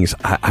these things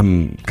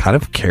I'm kind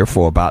of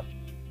careful about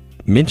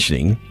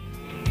mentioning.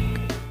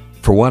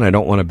 For one, I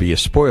don't want to be a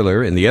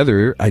spoiler, and the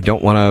other, I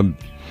don't want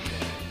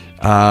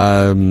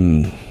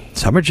to...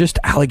 some are just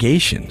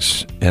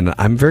allegations, and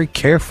I'm very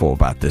careful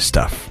about this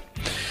stuff.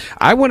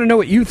 I want to know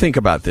what you think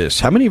about this.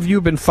 How many of you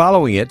have been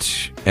following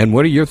it, and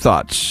what are your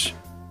thoughts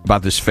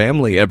about this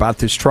family, about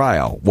this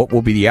trial? What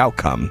will be the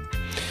outcome?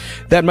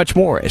 That and much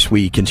more as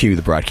we continue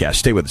the broadcast.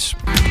 Stay with us.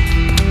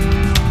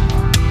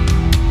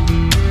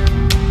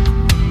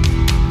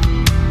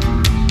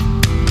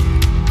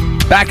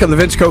 Back on the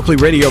Vince Coakley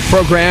radio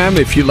program.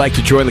 If you'd like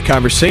to join the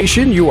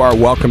conversation, you are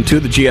welcome to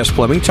the GS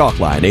Plumbing Talk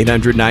Line.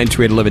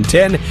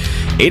 800-928-1110.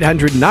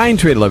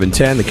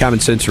 800-928-1110. The Common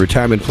Sense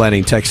Retirement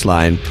Planning text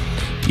line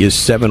is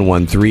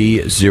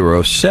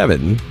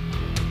 71307.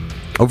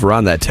 Over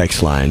on that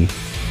text line,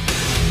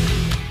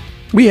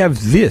 we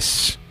have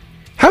this.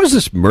 How is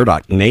this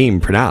Murdaugh name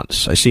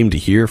pronounced? I seem to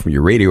hear from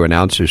your radio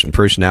announcers and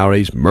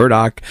personalities,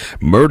 Murdaugh,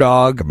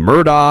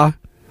 Murdaugh.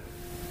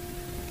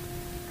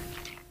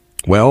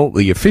 Well,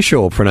 the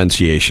official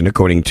pronunciation,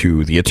 according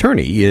to the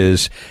attorney,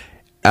 is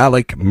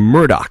Alec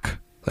Murdaugh.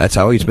 That's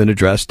how he's been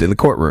addressed in the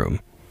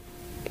courtroom.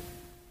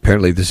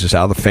 Apparently, this is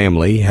how the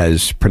family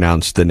has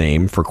pronounced the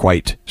name for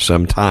quite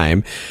some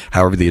time.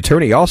 However, the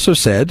attorney also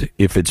said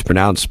if it's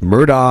pronounced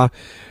Murdaugh,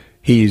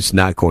 he's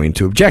not going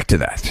to object to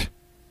that.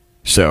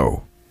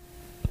 So,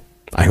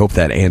 I hope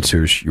that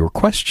answers your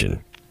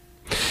question.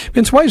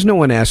 Vince, why has no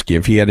one asked you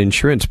if he had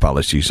insurance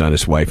policies on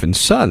his wife and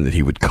son that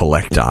he would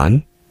collect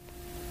on?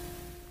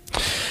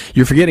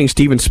 You're forgetting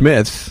Stephen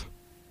Smith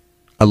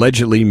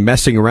allegedly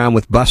messing around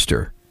with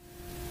Buster.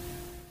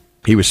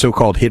 He was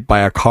so-called hit by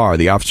a car.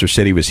 The officer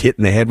said he was hit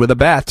in the head with a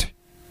bat.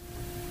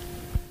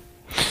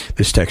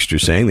 This texter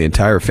saying the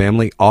entire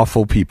family,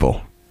 awful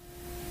people.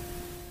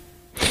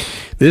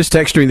 This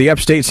texter in the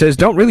upstate says,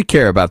 don't really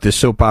care about this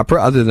soap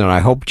opera other than I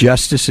hope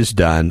justice is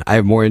done. I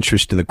have more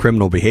interest in the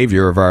criminal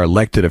behavior of our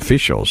elected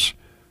officials.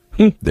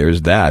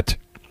 There's that.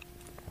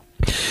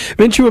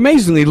 Vince, you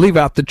amazingly leave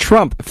out the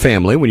Trump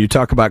family when you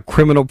talk about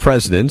criminal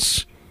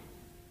presidents.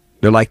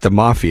 They're like the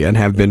mafia and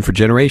have been for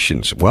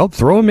generations. Well,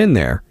 throw them in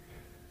there.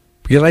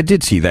 Because I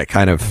did see that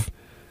kind of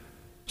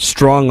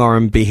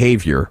strong-arm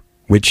behavior,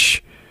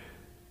 which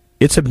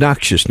it's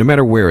obnoxious no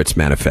matter where it's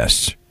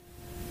manifests.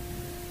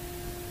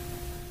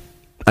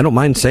 I don't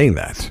mind saying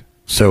that.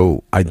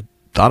 So I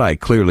thought I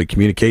clearly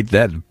communicated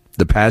that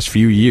the past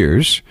few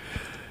years.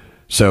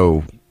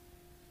 So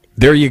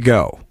there you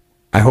go.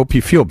 I hope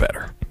you feel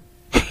better.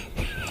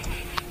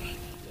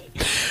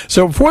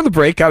 So before the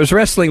break, I was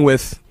wrestling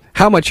with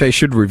how much I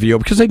should reveal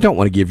because I don't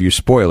want to give you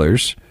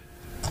spoilers.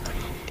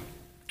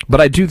 But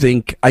I do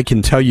think I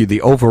can tell you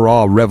the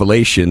overall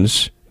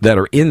revelations that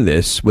are in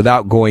this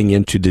without going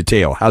into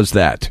detail. How's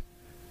that?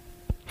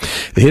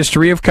 The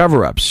history of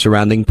cover-ups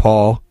surrounding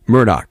Paul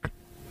Murdaugh.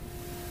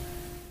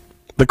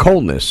 The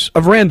coldness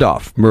of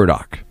Randolph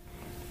Murdaugh.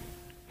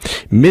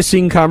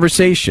 Missing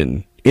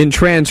conversation in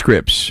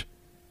transcripts.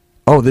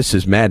 Oh, this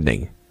is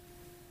maddening.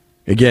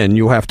 Again,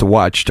 you'll have to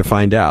watch to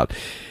find out.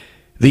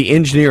 The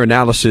engineer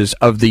analysis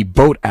of the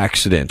boat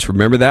accident.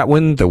 Remember that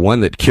one? The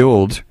one that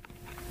killed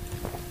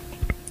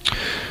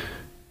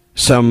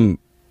some...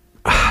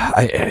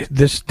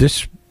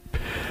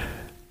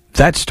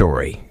 that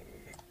story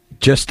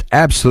just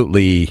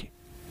absolutely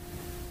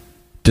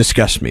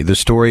disgusts me. The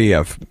story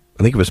of,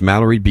 I think it was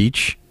Mallory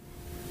Beach.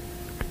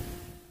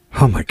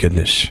 Oh my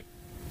goodness.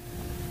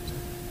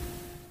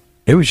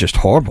 It was just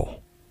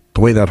horrible.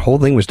 The way that whole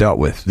thing was dealt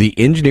with. The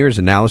engineer's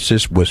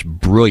analysis was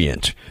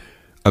brilliant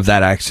of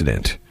that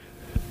accident.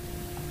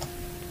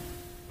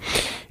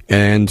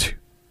 And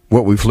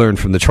what we've learned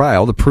from the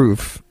trial, the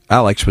proof,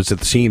 Alex was at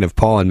the scene of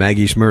Paul and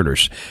Maggie's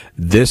murders.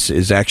 This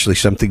is actually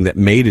something that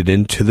made it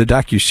into the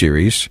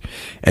docuseries.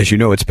 As you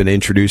know, it's been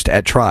introduced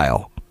at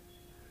trial.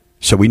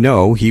 So we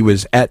know he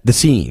was at the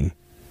scene.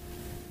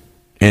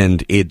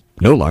 And it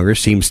no longer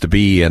seems to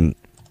be an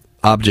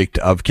object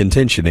of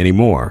contention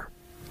anymore.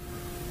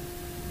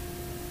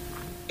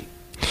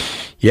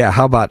 Yeah,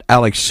 how about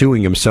Alex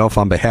suing himself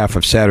on behalf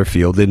of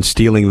Satterfield, then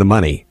stealing the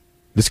money?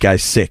 This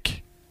guy's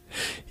sick.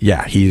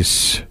 Yeah,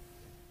 he's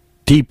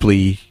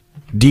deeply,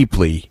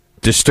 deeply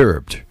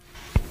disturbed.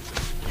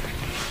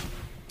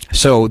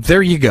 So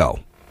there you go.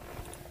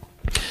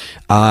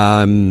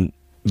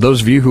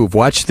 Those of you who have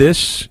watched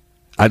this,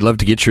 I'd love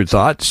to get your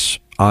thoughts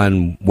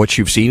on what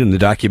you've seen in the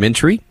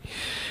documentary.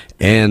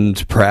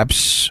 And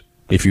perhaps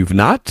if you've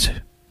not,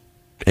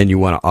 and you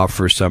want to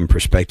offer some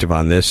perspective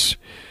on this,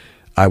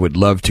 I would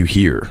love to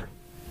hear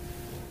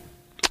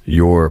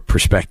your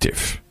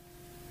perspective.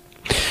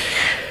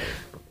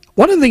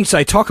 One of the things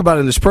I talk about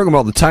in this program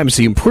all the time is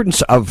the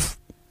importance of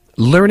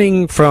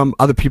learning from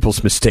other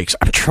people's mistakes.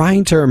 I'm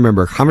trying to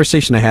remember a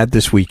conversation I had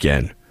this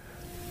weekend.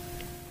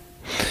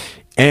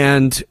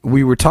 And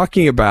we were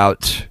talking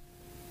about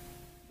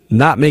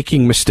not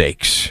making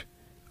mistakes,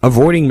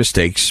 avoiding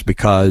mistakes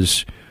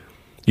because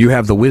you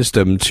have the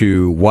wisdom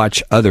to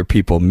watch other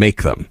people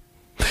make them.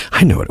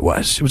 I know what it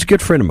was. It was a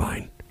good friend of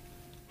mine.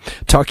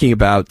 Talking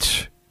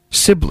about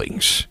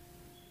siblings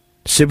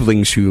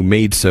who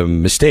made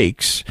some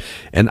mistakes,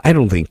 and I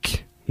don't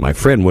think my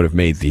friend would have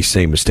made these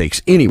same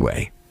mistakes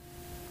anyway.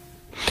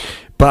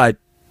 But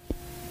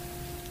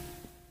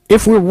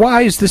if we're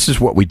wise, this is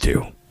what we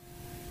do.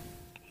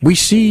 We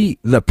see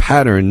the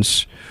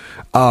patterns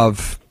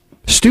of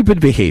stupid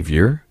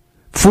behavior,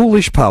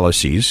 foolish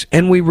policies,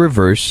 and we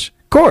reverse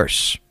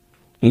course.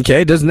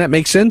 Okay, doesn't that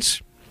make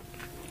sense?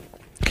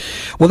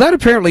 Well, that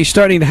apparently is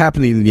starting to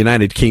happen in the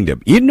United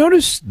Kingdom. You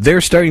notice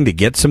they're starting to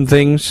get some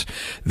things.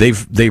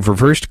 They've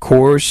reversed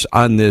course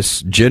on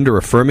this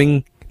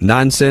gender-affirming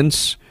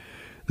nonsense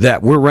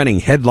that we're running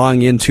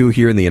headlong into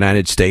here in the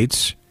United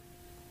States.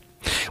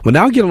 Well,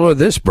 now get a load of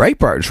this.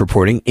 Breitbart is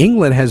reporting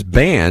England has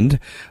banned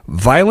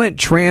violent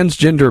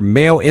transgender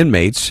male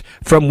inmates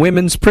from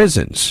women's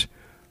prisons.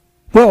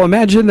 Well,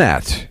 imagine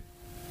that.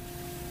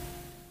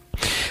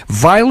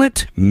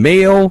 Violent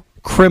male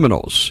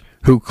criminals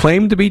who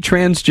claim to be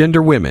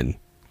transgender women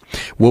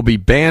will be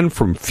banned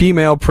from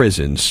female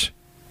prisons.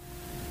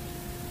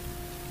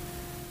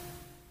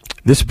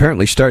 This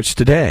apparently starts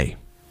today.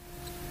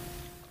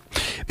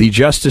 The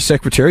Justice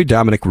Secretary,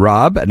 Dominic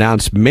Raab,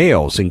 announced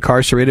males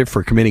incarcerated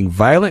for committing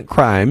violent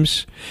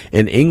crimes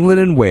in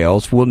England and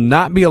Wales will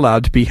not be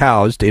allowed to be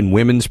housed in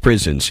women's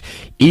prisons,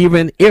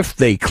 even if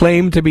they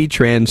claim to be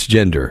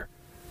transgender.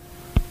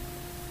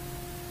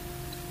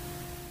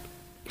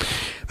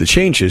 The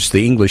changes to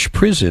the English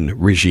prison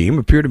regime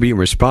appear to be in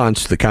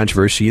response to the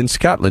controversy in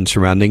Scotland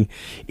surrounding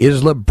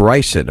Isla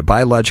Bryson, a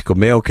biological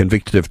male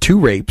convicted of 2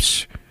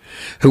 rapes,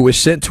 who was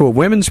sent to a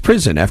women's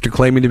prison after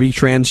claiming to be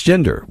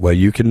transgender. Well,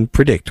 you can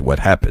predict what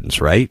happens,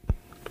 right?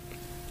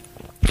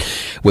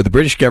 With the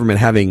British government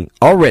having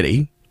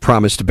already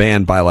promised to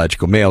ban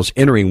biological males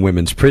entering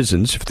women's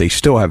prisons if they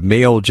still have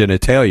male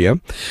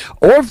genitalia,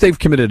 or if they've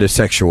committed a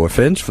sexual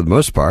offense for the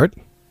most part,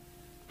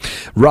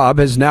 Raab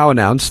has now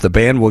announced the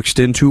ban will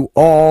extend to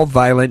all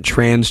violent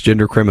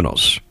transgender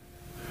criminals.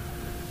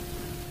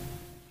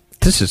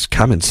 This is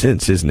common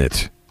sense, isn't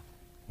it?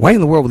 Why in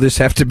the world would this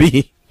have to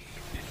be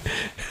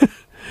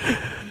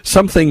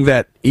something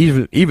that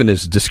even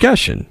is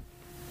discussion?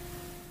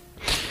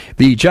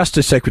 The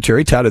Justice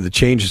Secretary touted the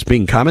change as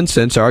being common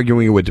sense,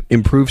 arguing it would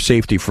improve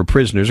safety for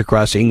prisoners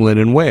across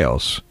England and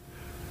Wales.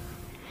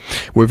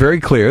 We're very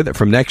clear that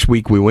from next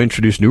week we will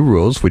introduce new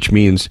rules, which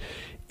means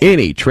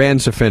any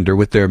trans offender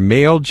with their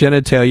male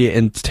genitalia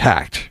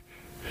intact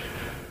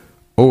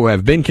or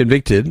have been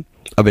convicted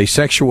of a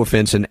sexual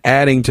offense, and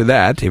adding to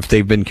that, if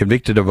they've been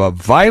convicted of a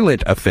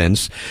violent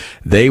offense,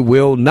 they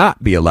will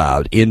not be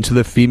allowed into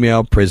the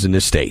female prison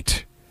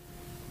estate.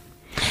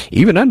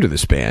 Even under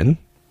this ban,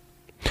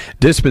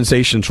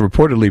 Dispensations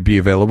reportedly be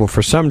available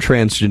for some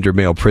transgender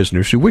male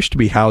prisoners who wish to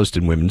be housed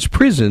in women's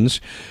prisons,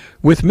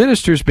 with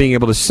ministers being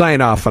able to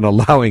sign off on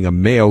allowing a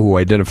male who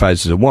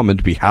identifies as a woman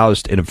to be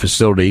housed in a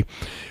facility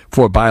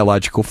for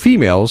biological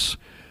females,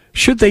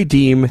 should they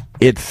deem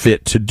it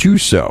fit to do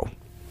so.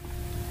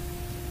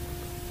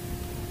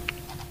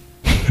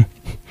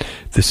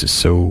 This is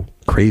so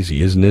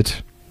crazy, isn't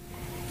it?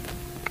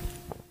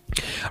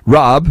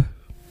 Rob,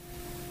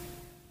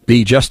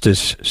 the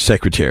Justice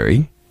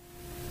Secretary,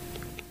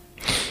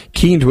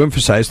 keen to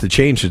emphasize the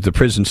changes to the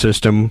prison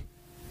system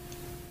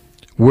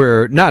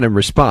were not in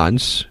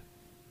response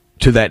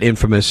to that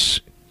infamous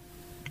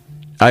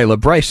Isla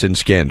Bryson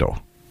scandal.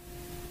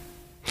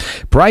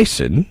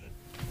 Bryson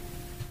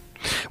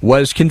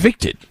was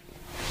convicted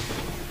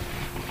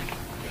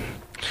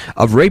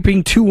of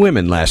raping 2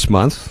 women last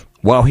month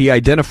while he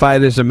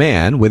identified as a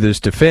man, with his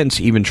defense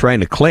even trying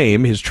to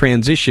claim his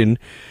transition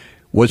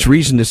was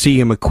reason to see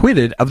him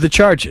acquitted of the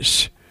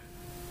charges.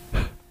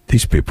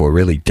 These people are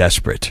really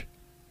desperate.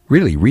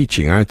 Really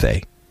reaching, aren't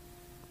they?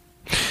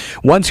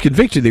 Once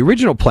convicted, the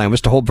original plan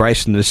was to hold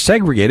Bryson in a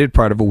segregated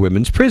part of a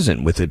women's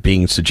prison, with it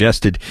being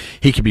suggested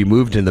he could be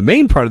moved in the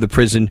main part of the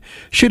prison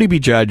should he be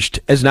judged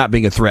as not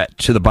being a threat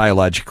to the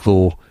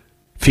biological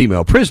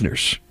female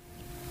prisoners.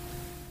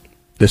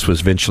 This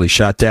was eventually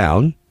shot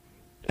down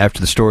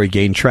after the story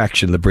gained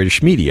traction in the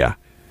British media.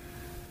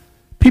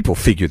 People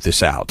figured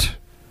this out.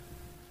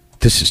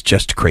 This is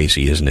just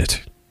crazy, isn't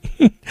it?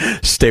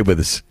 Stay with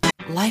us.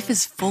 Life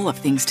is full of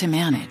things to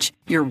manage.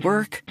 Your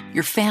work,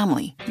 your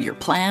family, your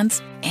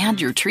plans, and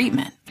your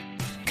treatment.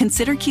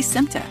 Consider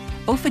Kesimpta,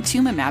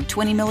 ofatumumab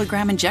 20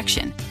 milligram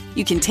injection.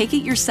 You can take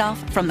it yourself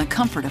from the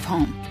comfort of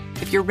home.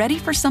 If you're ready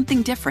for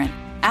something different,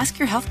 ask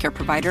your healthcare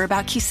provider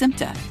about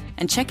Kesimpta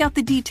and check out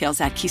the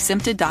details at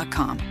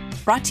kesimpta.com.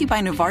 Brought to you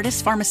by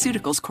Novartis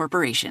Pharmaceuticals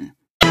Corporation.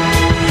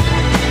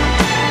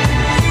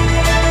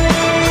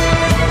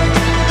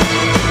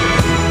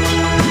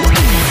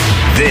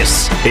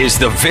 This is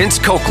the Vince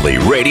Coakley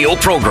radio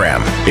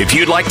program. If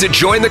you'd like to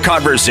join the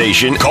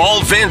conversation,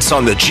 call Vince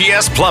on the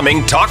GS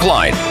Plumbing talk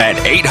line at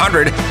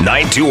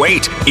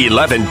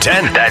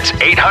 800-928-1110. That's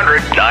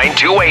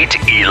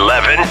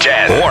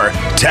 800-928-1110. Or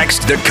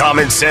text the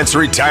Common Sense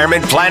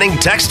Retirement Planning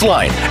text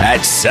line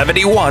at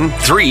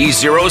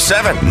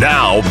 71307.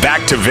 Now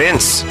back to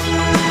Vince.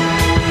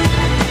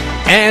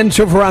 And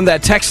over on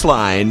that text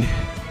line,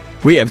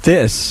 we have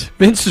this.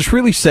 Vince is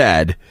really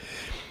sad.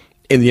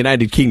 In the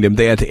United Kingdom,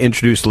 they had to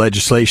introduce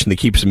legislation that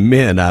keeps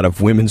men out of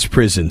women's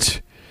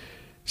prisons.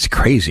 It's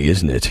crazy,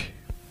 isn't it?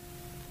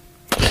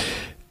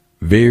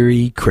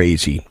 Very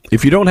crazy.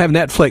 If you don't have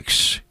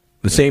Netflix,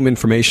 the same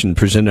information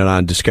presented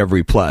on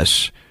Discovery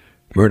Plus.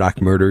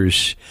 Murdoch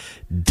Murders,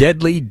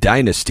 Deadly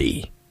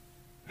Dynasty.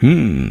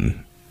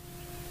 Vince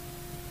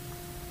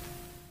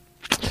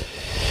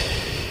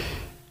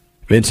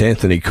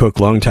Anthony Cook,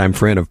 longtime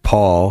friend of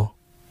Paul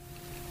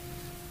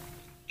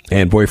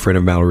and boyfriend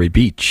of Mallory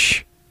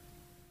Beach,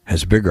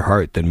 has a bigger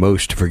heart than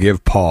most to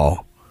forgive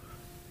Paul.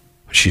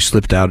 She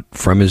slipped out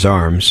from his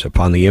arms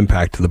upon the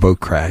impact of the boat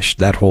crash.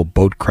 That whole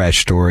boat crash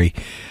story,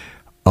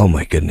 oh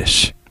my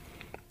goodness.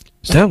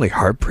 It's not only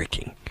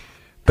heartbreaking,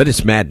 but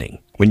it's maddening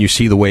when you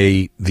see the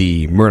way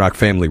the Murdoch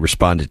family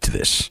responded to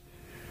this.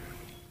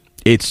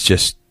 It's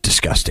just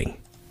disgusting.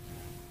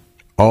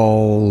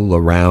 All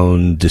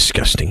around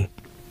disgusting.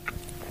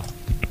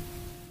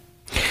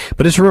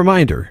 But as a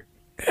reminder,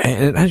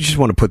 and I just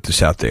want to put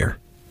this out there,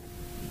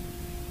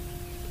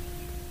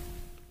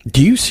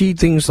 do you see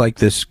things like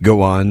this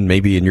go on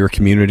maybe in your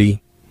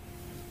community?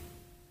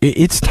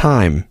 It's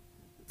time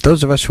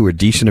those of us who are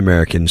decent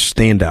Americans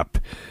stand up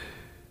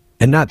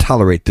and not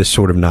tolerate this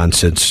sort of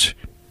nonsense.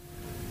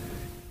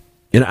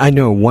 And I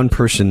know one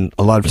person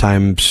a lot of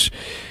times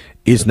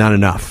is not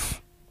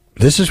enough.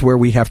 This is where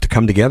we have to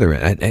come together.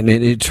 And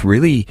it's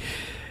really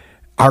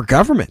our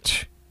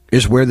government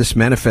is where this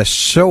manifests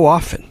so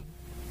often.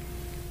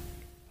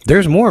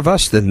 There's more of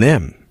us than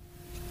them.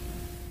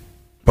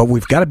 But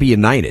we've got to be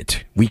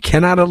united. We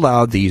cannot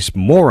allow these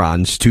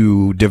morons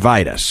to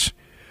divide us,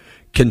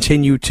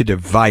 continue to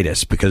divide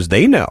us, because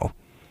they know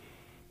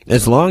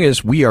as long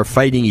as we are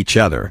fighting each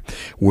other,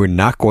 we're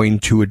not going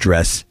to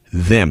address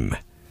them.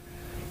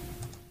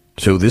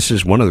 So this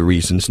is one of the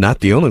reasons,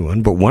 not the only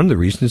one, but one of the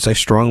reasons I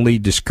strongly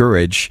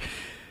discourage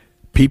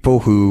people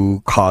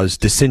who cause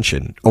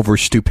dissension over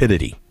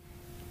stupidity,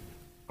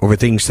 over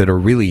things that are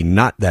really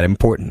not that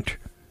important.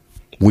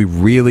 We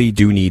really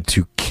do need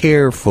to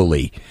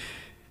carefully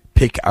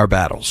pick our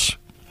battles.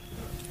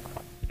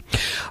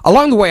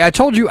 Along the way, I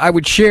told you I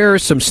would share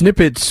some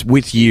snippets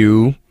with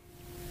you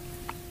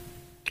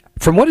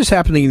from what is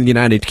happening in the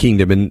United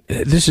Kingdom, and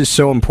this is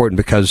so important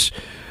because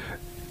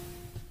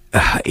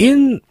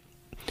in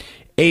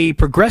a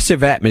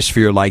progressive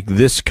atmosphere like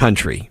this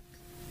country,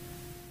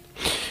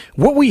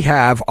 what we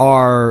have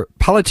are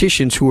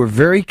politicians who are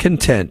very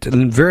content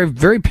and very,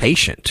 very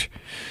patient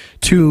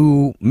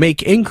to make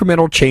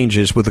incremental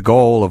changes with the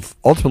goal of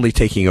ultimately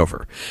taking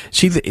over.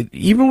 See,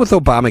 even with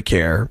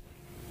Obamacare,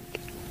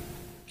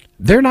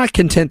 they're not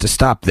content to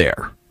stop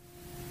there.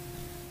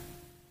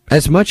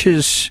 As much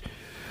as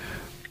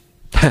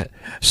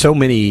so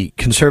many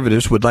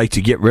conservatives would like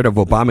to get rid of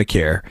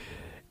Obamacare,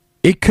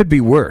 it could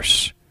be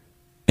worse.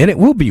 And it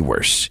will be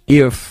worse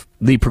if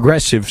the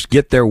progressives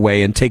get their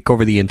way and take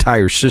over the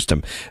entire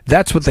system.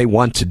 That's what they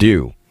want to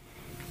do.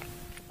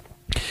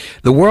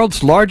 The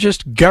world's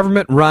largest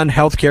government-run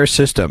healthcare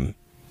system,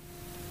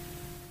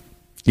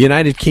 the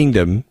United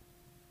Kingdom,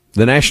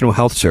 the National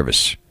Health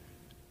Service.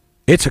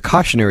 It's a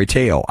cautionary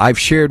tale. I've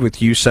shared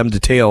with you some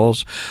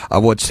details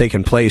of what's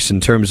taken place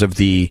in terms of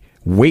the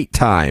wait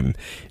time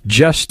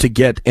just to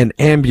get an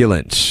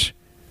ambulance.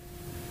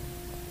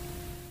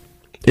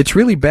 It's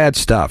really bad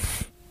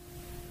stuff.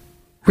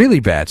 Really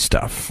bad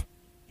stuff.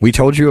 We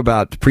told you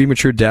about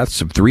premature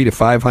deaths of 300 to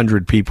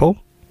 500 people.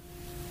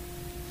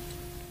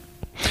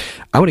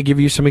 I want to give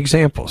you some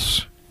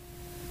examples,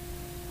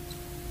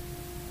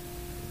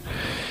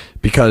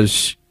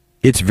 because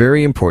it's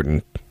very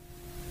important.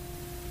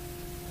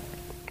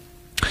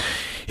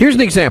 Here's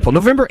an example.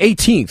 November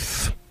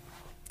 18th,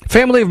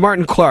 family of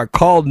Martin Clark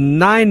called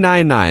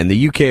 999,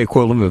 the UK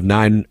equivalent of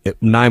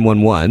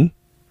 911,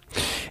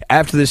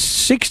 after the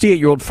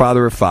 68-year-old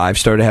father of 5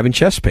 started having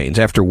chest pains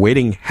after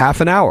waiting half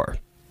an hour.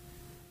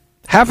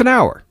 Half an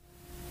hour.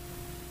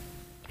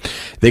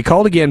 They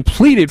called again,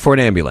 pleaded for an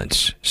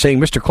ambulance, saying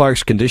Mr.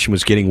 Clark's condition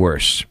was getting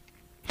worse.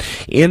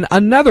 In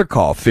another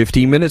call,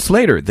 15 minutes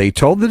later, they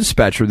told the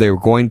dispatcher they were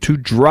going to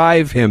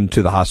drive him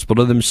to the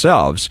hospital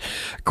themselves.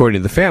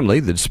 According to the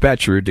family, the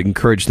dispatcher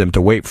encouraged them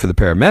to wait for the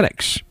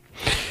paramedics.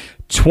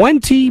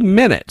 20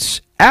 minutes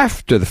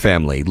after the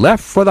family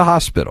left for the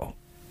hospital.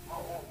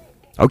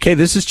 Okay,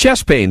 this is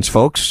chest pains,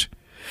 folks.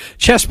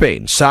 Chest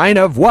pain, sign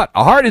of what?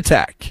 A heart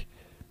attack.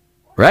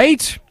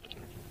 Right?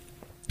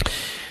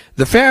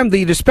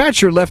 The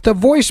dispatcher left a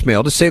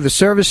voicemail to say the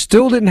service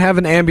still didn't have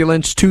an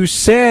ambulance to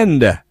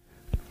send.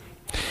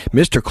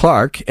 Mr.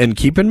 Clark, and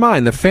keep in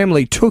mind, the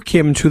family took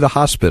him to the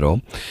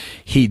hospital.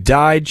 He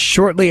died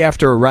shortly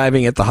after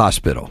arriving at the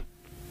hospital.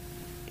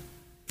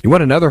 You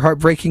want another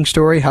heartbreaking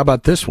story? How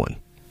about this one?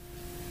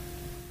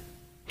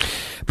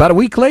 About a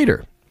week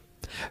later,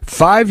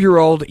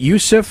 5-year-old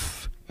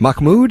Yusuf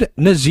Mahmoud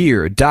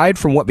Nazir died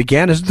from what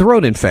began as a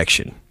throat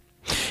infection.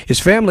 His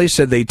family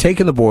said they'd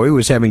taken the boy, who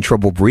was having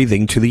trouble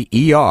breathing, to the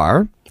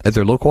ER at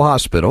their local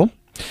hospital.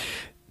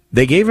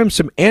 They gave him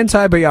some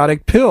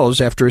antibiotic pills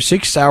after a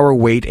 6-hour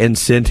wait and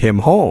sent him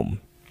home.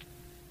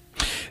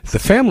 The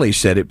family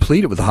said it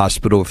pleaded with the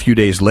hospital a few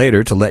days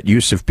later to let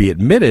Yusuf be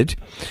admitted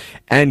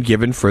and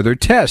given further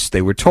tests.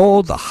 They were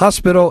told, the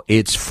hospital,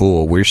 it's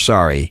full, we're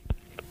sorry.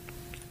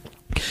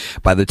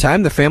 By the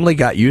time the family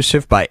got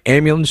Yusuf by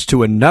ambulance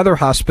to another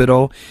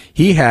hospital,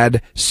 he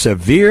had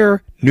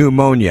severe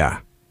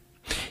pneumonia.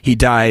 He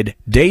died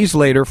days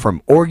later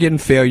from organ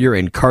failure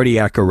and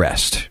cardiac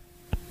arrest.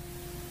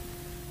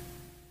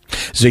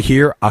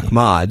 Zahir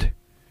Ahmad,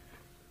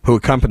 who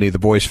accompanied the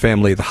boy's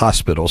family to the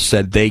hospital,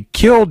 said they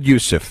killed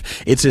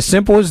Yusuf. It's as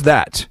simple as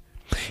that.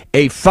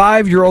 A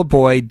 5-year-old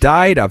boy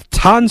died of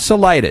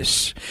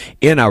tonsillitis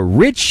in a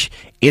rich,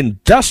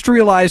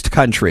 industrialized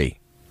country.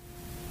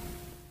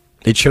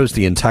 It shows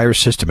the entire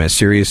system has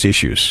serious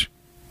issues.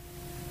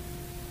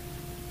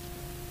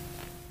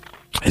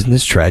 Isn't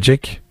this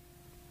tragic?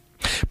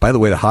 By the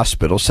way, the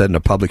hospital said in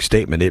a public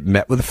statement it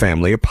met with the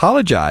family,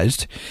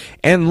 apologized,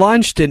 and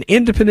launched an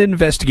independent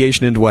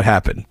investigation into what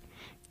happened.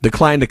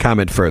 Declined to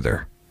comment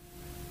further.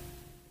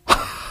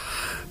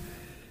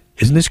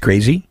 Isn't this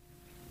crazy?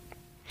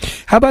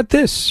 How about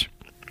this?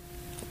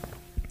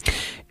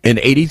 An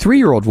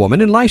 83-year-old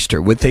woman in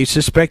Leicester with a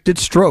suspected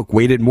stroke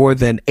waited more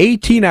than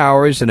 18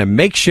 hours in a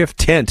makeshift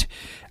tent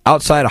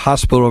outside a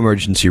hospital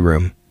emergency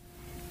room.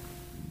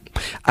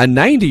 A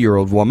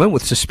 90-year-old woman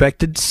with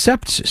suspected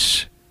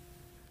sepsis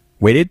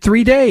waited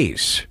 3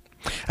 days.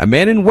 A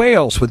man in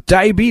Wales with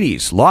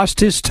diabetes lost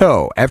his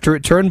toe after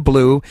it turned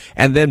blue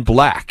and then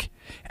black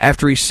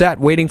after he sat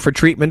waiting for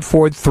treatment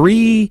for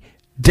 3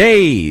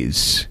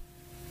 days.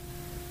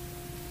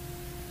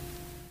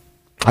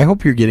 I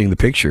hope you're getting the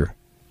picture.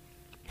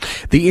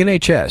 The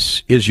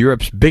NHS is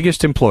Europe's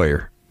biggest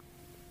employer.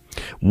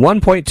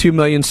 1.2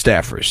 million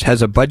staffers,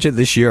 has a budget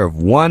this year of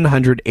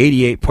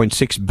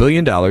 $188.6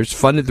 billion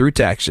funded through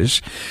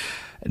taxes,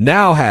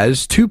 now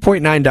has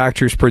 2.9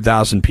 doctors per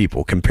 1,000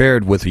 people,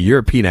 compared with a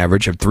European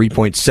average of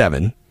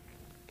 3.7.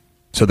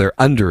 So they're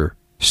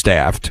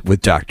understaffed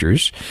with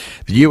doctors.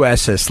 The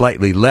U.S. has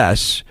slightly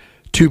less,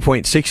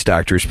 2.6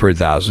 doctors per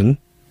 1,000.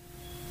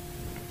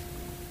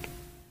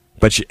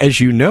 But as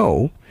you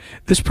know,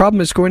 this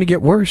problem is going to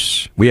get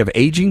worse. We have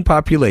aging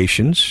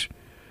populations.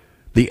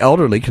 The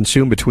elderly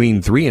consume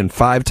between 3 and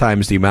 5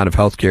 times the amount of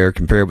health care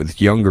compared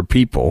with younger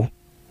people.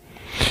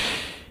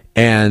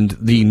 And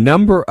the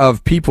number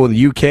of people in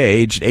the UK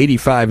aged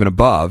 85 and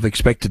above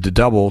expected to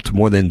double to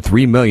more than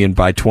 3 million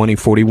by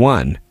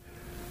 2041.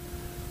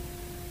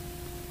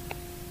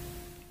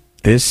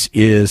 This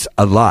is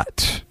a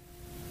lot.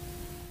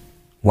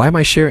 Why am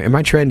I sharing? Am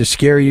I trying to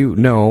scare you?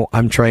 No,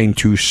 I'm trying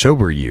to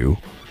sober you.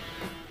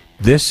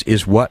 This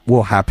is what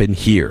will happen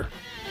here.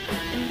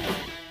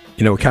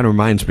 You know, it kind of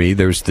reminds me,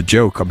 there's the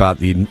joke about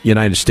the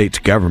United States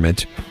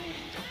government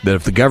that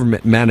if the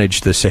government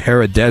managed the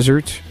Sahara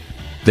Desert,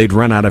 they'd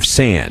run out of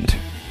sand.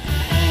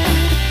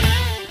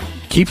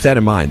 Keep that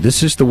in mind.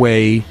 This is the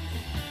way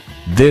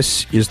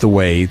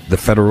the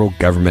federal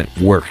government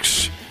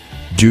works.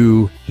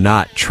 Do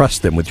not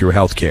trust them with your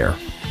health care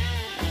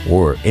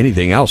or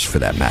anything else for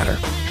that matter.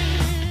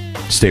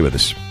 Stay with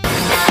us.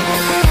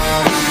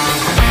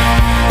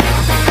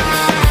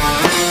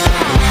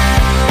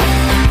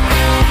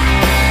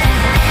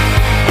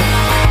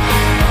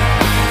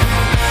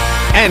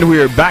 And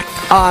we are back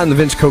on the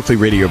Vince Coakley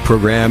radio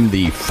program,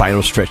 the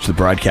final stretch of the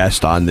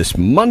broadcast on this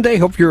Monday.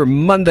 Hope your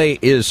Monday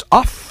is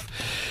off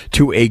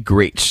to a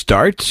great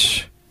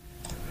start.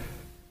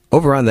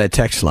 Over on that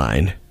text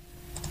line,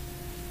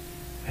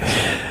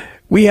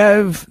 we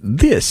have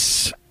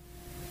this.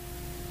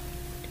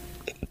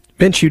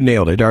 Vince, you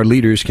nailed it. Our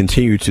leaders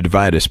continue to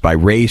divide us by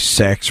race,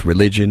 sex,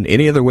 religion,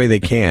 any other way they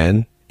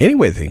can, any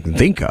way they can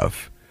think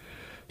of.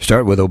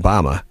 Start with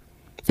Obama.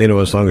 They know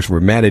as long as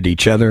we're mad at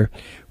each other,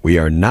 we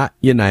are not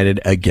united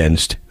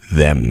against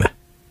them.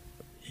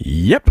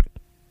 Yep.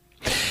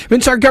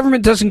 Vince, our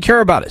government doesn't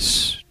care about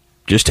us.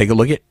 Just take a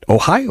look at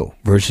Ohio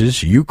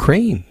versus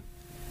Ukraine.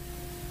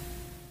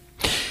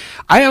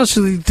 I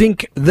honestly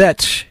think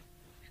that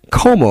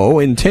Como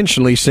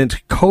intentionally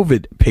sent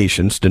COVID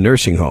patients to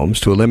nursing homes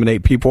to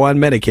eliminate people on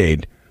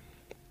Medicaid.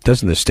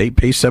 Doesn't the state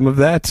pay some of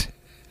that?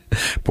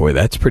 Boy,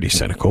 that's pretty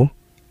cynical.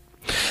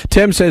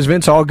 Tim says,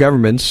 Vince, all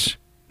governments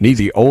need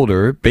the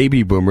older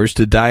baby boomers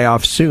to die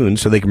off soon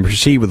so they can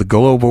proceed with a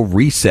global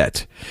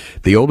reset.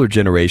 The older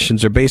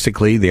generations are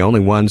basically the only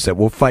ones that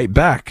will fight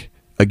back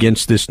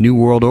against this new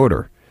world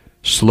order,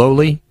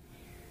 slowly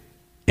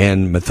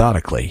and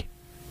methodically.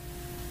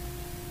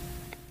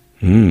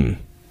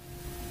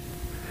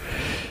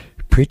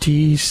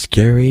 Pretty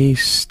scary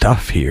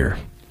stuff here.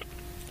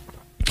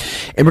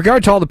 In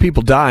regard to all the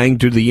people dying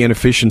due to the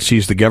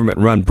inefficiencies of the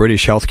government-run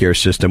British healthcare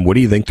system, what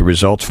do you think the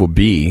results will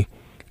be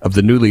of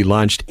the newly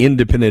launched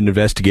independent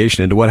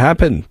investigation into what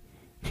happened?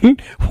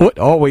 What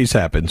always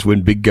happens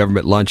when big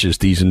government launches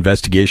these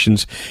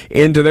investigations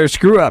into their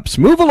screw-ups?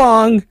 Move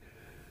along.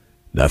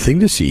 Nothing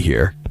to see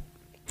here.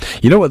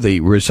 You know what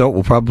the result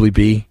will probably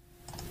be?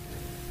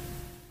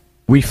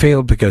 We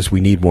failed because we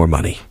need more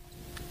money.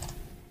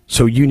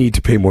 So you need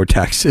to pay more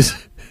taxes.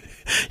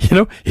 You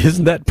know,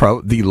 isn't that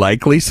the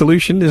likely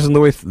solution? Isn't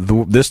the way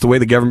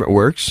the government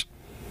works?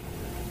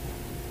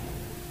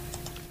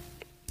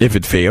 If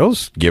it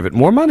fails, give it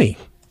more money.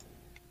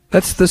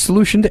 That's the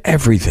solution to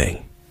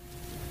everything.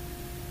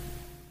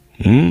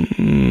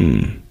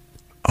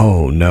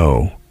 Oh,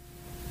 no.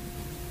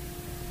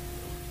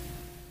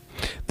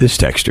 This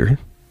texter.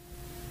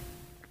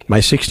 My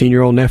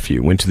 16-year-old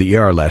nephew went to the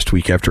ER last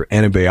week after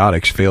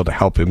antibiotics failed to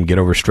help him get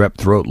over strep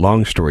throat.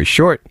 Long story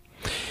short,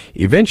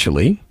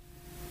 eventually,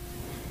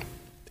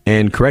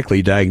 and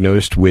correctly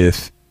diagnosed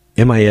with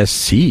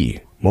MIS-C,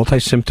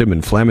 multi-symptom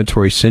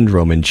inflammatory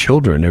syndrome in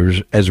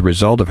children as a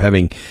result of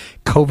having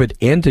COVID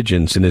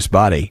antigens in his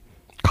body,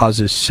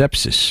 causes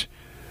sepsis,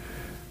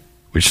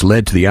 which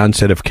led to the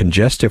onset of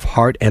congestive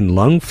heart and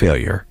lung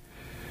failure.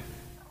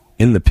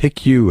 In the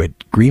PICU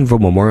at Greenville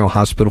Memorial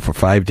Hospital for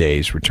 5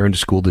 days, returned to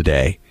school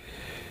today.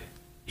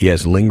 He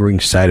has lingering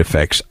side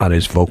effects on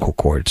his vocal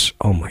cords.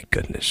 Oh, my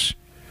goodness.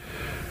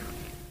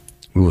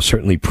 We will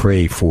certainly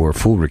pray for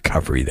full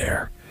recovery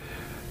there.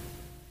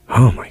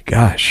 Oh, my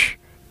gosh.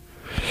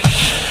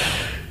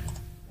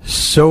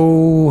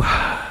 So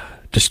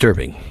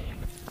disturbing,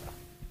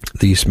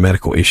 these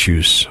medical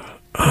issues.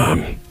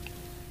 Time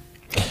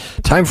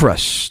for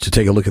us to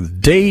take a look at the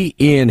day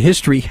in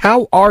history.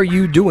 How are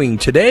you doing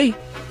today?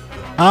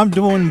 I'm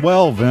doing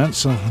well,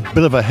 Vince. A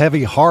bit of a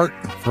heavy heart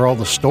for all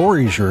the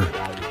stories you're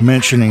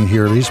mentioning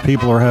here. These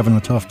people are having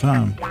a tough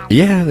time.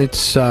 Yeah,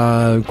 it's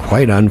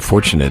quite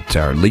unfortunate.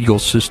 Our legal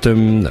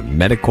system, the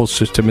medical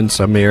system in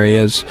some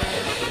areas,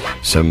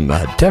 some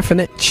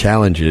definite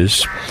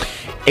challenges.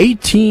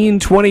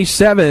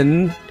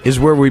 1827 is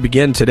where we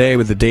begin today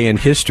with the day in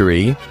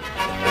history.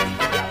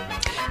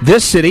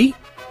 This city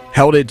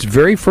held its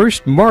very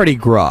first Mardi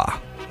Gras.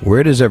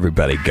 Where does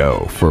everybody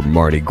go for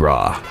Mardi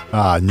Gras?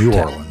 New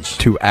Orleans.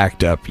 To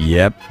act up.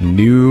 Yep,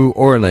 New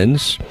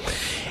Orleans.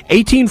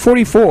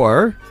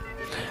 1844.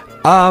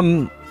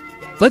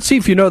 Let's see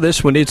if you know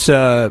this one. It's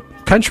a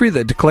country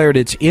that declared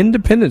its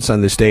independence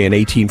on this day in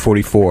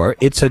 1844.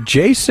 It's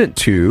adjacent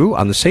to,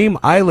 on the same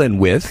island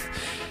with,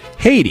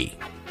 Haiti.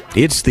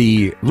 It's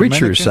the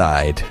richer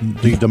side.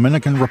 The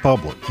Dominican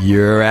Republic.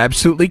 You're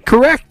absolutely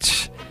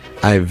correct.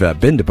 I've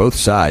been to both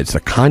sides.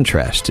 The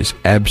contrast is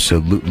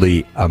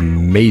absolutely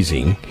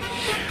amazing.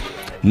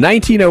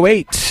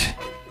 1908.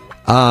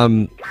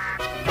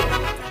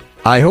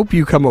 I hope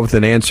you come up with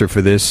an answer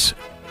for this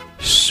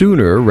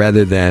sooner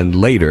rather than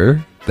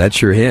later.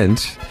 That's your hint.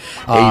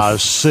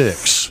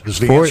 6. Is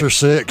the answer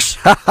 6?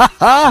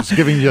 Just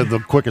giving you the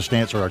quickest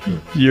answer I could.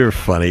 You're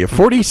funny. A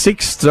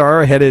 46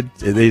 star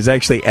is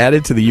actually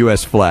added to the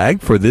U.S. flag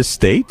for this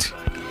state.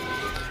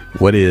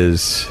 What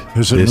is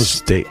this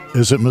state?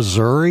 Is it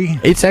Missouri?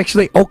 It's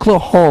actually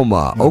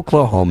Oklahoma.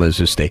 Oklahoma is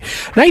a state.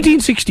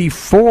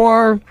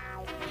 1964.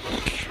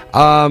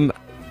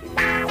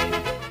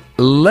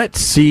 Let's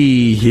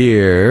see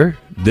here.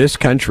 This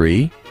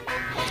country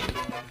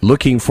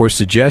looking for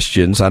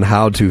suggestions on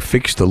how to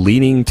fix the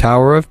Leaning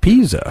Tower of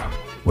Pisa.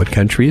 What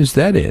country is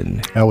that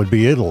in? That would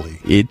be Italy.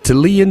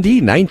 Italy,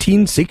 indeed.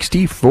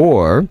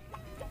 1964.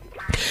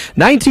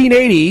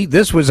 1980,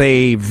 this was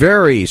a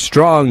very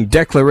strong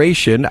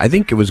declaration. I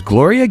think it was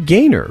Gloria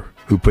Gaynor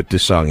who put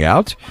this song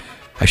out.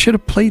 I should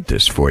have played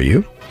this for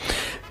you.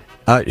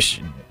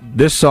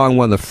 This song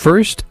won the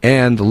first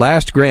and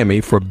last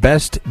Grammy for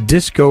Best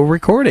Disco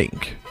Recording.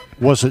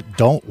 Was it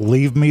Don't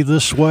Leave Me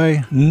This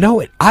Way?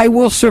 No, I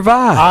Will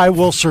Survive. I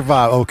Will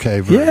Survive. Okay.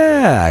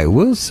 Yeah, I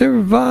Will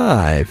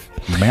Survive.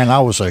 Man, I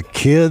was a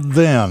kid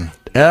then.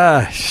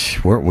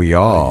 Weren't we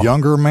all? A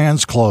younger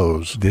man's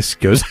clothes. This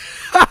goes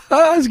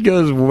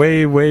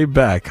way, way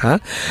back, huh?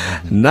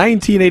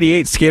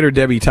 1988, skater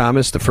Debbie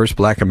Thomas, the first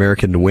black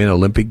American to win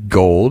Olympic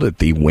gold at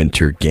the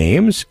Winter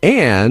Games.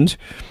 And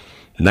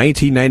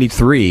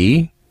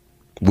 1993,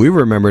 we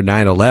remember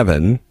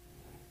 9/11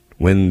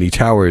 when the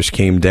towers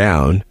came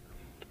down.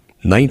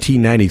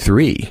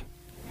 1993.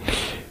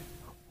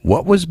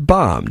 What was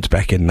bombed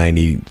back in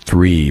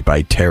 93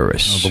 by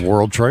terrorists? The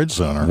World Trade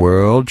Center.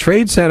 World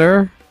Trade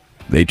Center.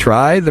 They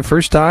tried the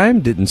first time,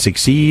 didn't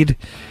succeed,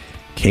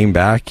 came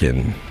back,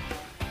 and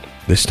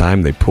this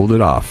time they pulled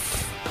it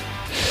off.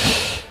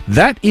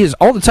 That is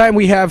all the time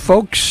we have,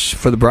 folks,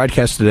 for the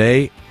broadcast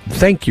today.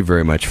 Thank you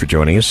very much for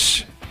joining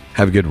us.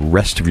 Have a good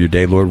rest of your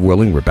day, Lord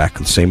willing. We're back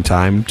at the same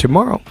time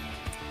tomorrow.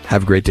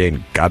 Have a great day,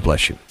 and God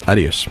bless you.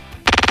 Adios.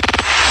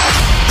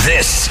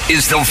 This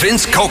is the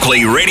Vince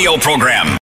Coakley radio program.